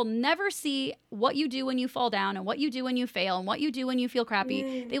 That kid will never see what you do when you fall down and what you do when you fail and what you do when you feel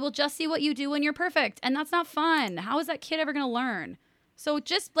crappy. They will just see what you do when you're perfect. And that's not fun. How is that kid ever going to learn? So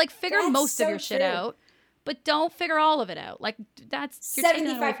just like figure most of your shit out, but don't figure all of it out. Like that's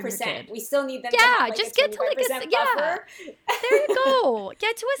 75%. We still need them. Yeah, to have like just get to like a buffer. There you go.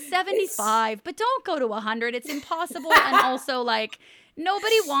 Get to a 75, but don't go to 100. It's impossible, and also like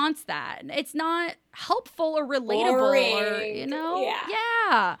nobody wants that. It's not helpful or relatable, or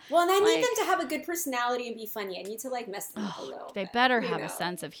yeah. Well, and I need them to have a good personality and be funny. I need to like mess them up a little. They better have a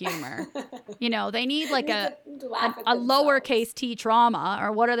sense of humor. They need like a lowercase T trauma,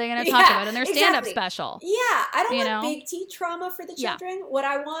 or what are they going to talk about in their stand-up special? Yeah, I don't want big T trauma for the children. Yeah. What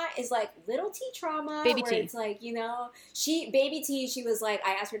I want is like little T trauma, baby where T. It's like baby T. She was like,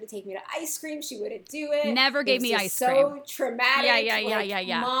 I asked her to take me to ice cream. She wouldn't do it. Never gave me ice cream. So traumatic.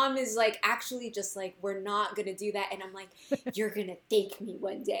 Yeah. Mom is like actually just like, we're not gonna do that, and I'm like, you're gonna thank me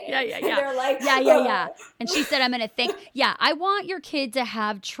one day. Yeah. And they're like, yeah. And she said, I'm gonna thank. Yeah, I want your kid to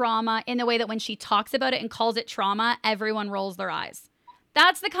have trauma in the way that when she talks about it and calls it trauma, everyone rolls their eyes.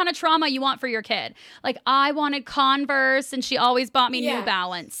 That's the kind of trauma you want for your kid. Like, I wanted Converse and she always bought me New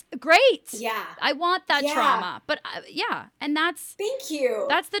Balance. Great. Yeah. I want that trauma. But and that's... Thank you.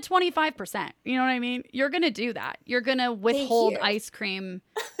 That's the 25%. You know what I mean? You're going to do that. You're going to withhold ice cream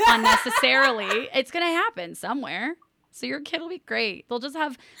unnecessarily. It's going to happen somewhere. So your kid will be great. They'll just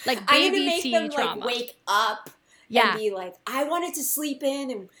have like baby T trauma. I'm going to make them like wake up and be like, I wanted to sleep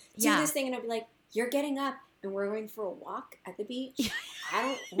in and do this thing. And I'll be like, you're getting up and we're going for a walk at the beach. I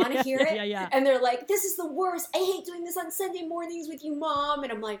don't want to hear it. Yeah. And they're like, this is the worst. I hate doing this on Sunday mornings with you, Mom.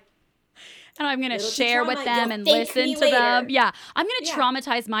 And I'm like, and I'm going to share with them and listen to them. Yeah. I'm going to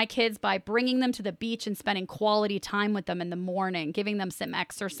traumatize my kids by bringing them to the beach and spending quality time with them in the morning, giving them some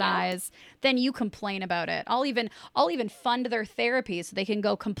exercise. Then you complain about it. I'll even fund their therapy so they can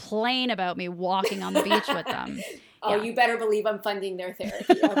go complain about me walking on the beach with them. Oh, you better believe I'm funding their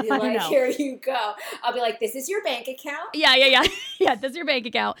therapy. I'll be like, here you go. I'll be like, this is your bank account. Yeah. Yeah, this is your bank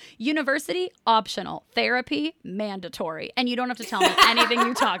account. University, optional. Therapy, mandatory. And you don't have to tell me anything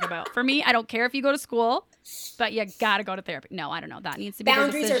you talk about. For me, I don't care if you go to school. But you gotta go to therapy. No, I don't know. That needs to be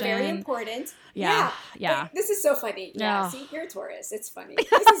boundaries are very important. Yeah. This is so funny. Yeah, see, you're a Taurus. It's funny.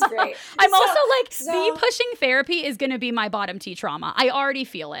 This is great. I'm also like, me pushing therapy is gonna be my bottom T trauma. I already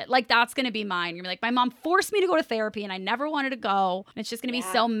feel it. Like, that's gonna be mine. You're like, my mom forced me to go to therapy and I never wanted to go. And it's just gonna be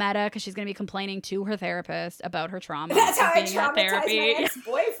so meta because she's gonna be complaining to her therapist about her trauma. That's how I traumatized my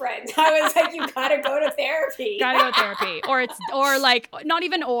ex-boyfriend. I was like, you gotta go to therapy. Gotta go to therapy. Or like, not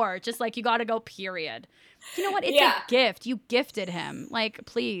even just like, you gotta go, period. You know what? It's a gift. You gifted him. Like,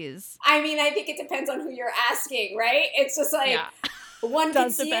 please. I mean, I think it depends on who you're asking, right? It's just like, one can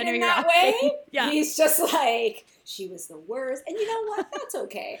see it in that way. Yeah. He's just like, she was the worst. And you know what? That's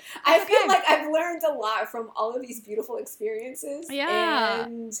okay. I feel like I've learned a lot from all of these beautiful experiences. Yeah.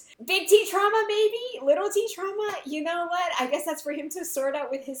 And big T trauma, maybe. Little T trauma. You know what? I guess that's for him to sort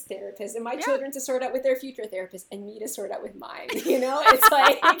out with his therapist and my children to sort out with their future therapist and me to sort out with mine. You know? It's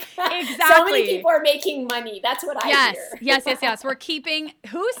like, exactly. So many people are making money. That's what I hear. Yes. We're keeping,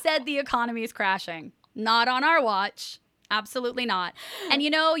 who said the economy is crashing? Not on our watch. Absolutely not. And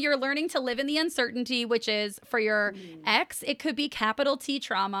you're learning to live in the uncertainty, which is for your ex, it could be capital T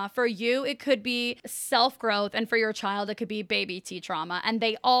trauma. For you, it could be self-growth. And for your child, it could be baby T trauma. And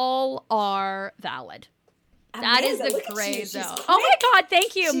they all are valid. That is the gray zone. Oh my God,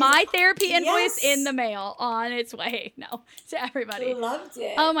 thank you. My therapy invoice in the mail on its way. No, to everybody. Loved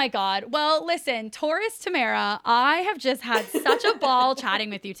it. Oh my God. Well, listen, Taurus Tamara, I have just had such a ball chatting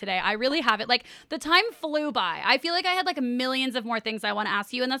with you today. I really have it. Like, the time flew by. I feel like I had like millions of more things I want to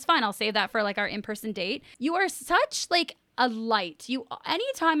ask you, and that's fine. I'll save that for like our in-person date. You are such like a light.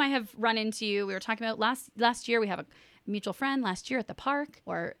 Anytime I have run into you, we were talking about last year, we have a mutual friend last year at the park,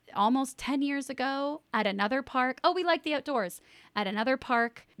 or almost 10 years ago at another park. Oh, we like the outdoors. At another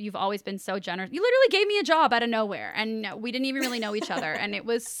park. You've always been so generous. You literally gave me a job out of nowhere, and we didn't even really know each other. And it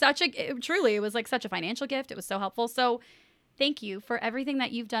was it was like such a financial gift. It was so helpful. So thank you for everything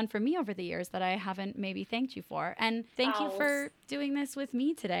that you've done for me over the years that I haven't maybe thanked you for. And thank you for doing this with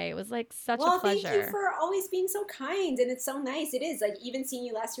me today. It was like such a pleasure. Thank you for always being so kind. And it's so nice. It is. Like, even seeing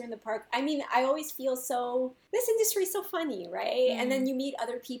you last year in the park. I mean, I always feel this industry is so funny, right? And then you meet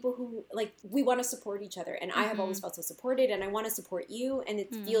other people who, like, we want to support each other. And I have always felt so supported, and I want to support you. And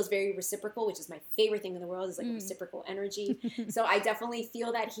it feels very reciprocal, which is my favorite thing in the world, is like reciprocal energy. So I definitely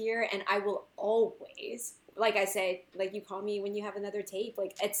feel that here. And I will always, like I said, like, you call me when you have another tape.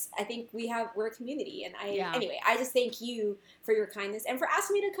 Like, I think we're a community. And anyway, I just thank you for your kindness and for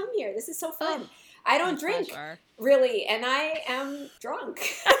asking me to come here. This is so fun. I don't drink, really, and I am drunk.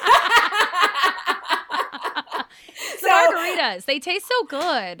 The margaritas, they taste so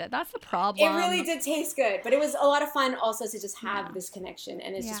good. That's the problem. It really did taste good, but it was a lot of fun also to just have this connection,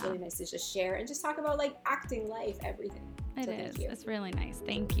 and it's just really nice to just share and just talk about, like, acting, life, everything. It is. It's really nice.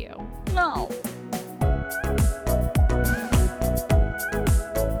 Thank you. No.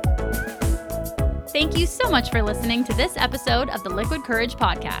 Thank you so much for listening to this episode of the Liquid Courage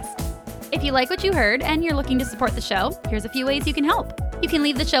podcast. If you like what you heard and you're looking to support the show, here's a few ways you can help. You can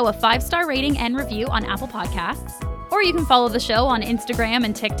leave the show a 5-star rating and review on Apple Podcasts, or you can follow the show on Instagram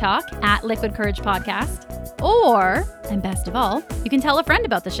and TikTok at Liquid Courage Podcast. Or, and best of all, you can tell a friend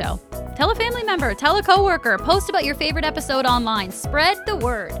about the show. Tell a family member, tell a coworker, post about your favorite episode online. Spread the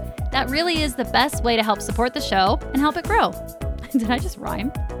word. That really is the best way to help support the show and help it grow. Did I just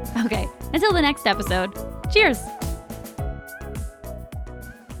rhyme? Okay, until the next episode, cheers!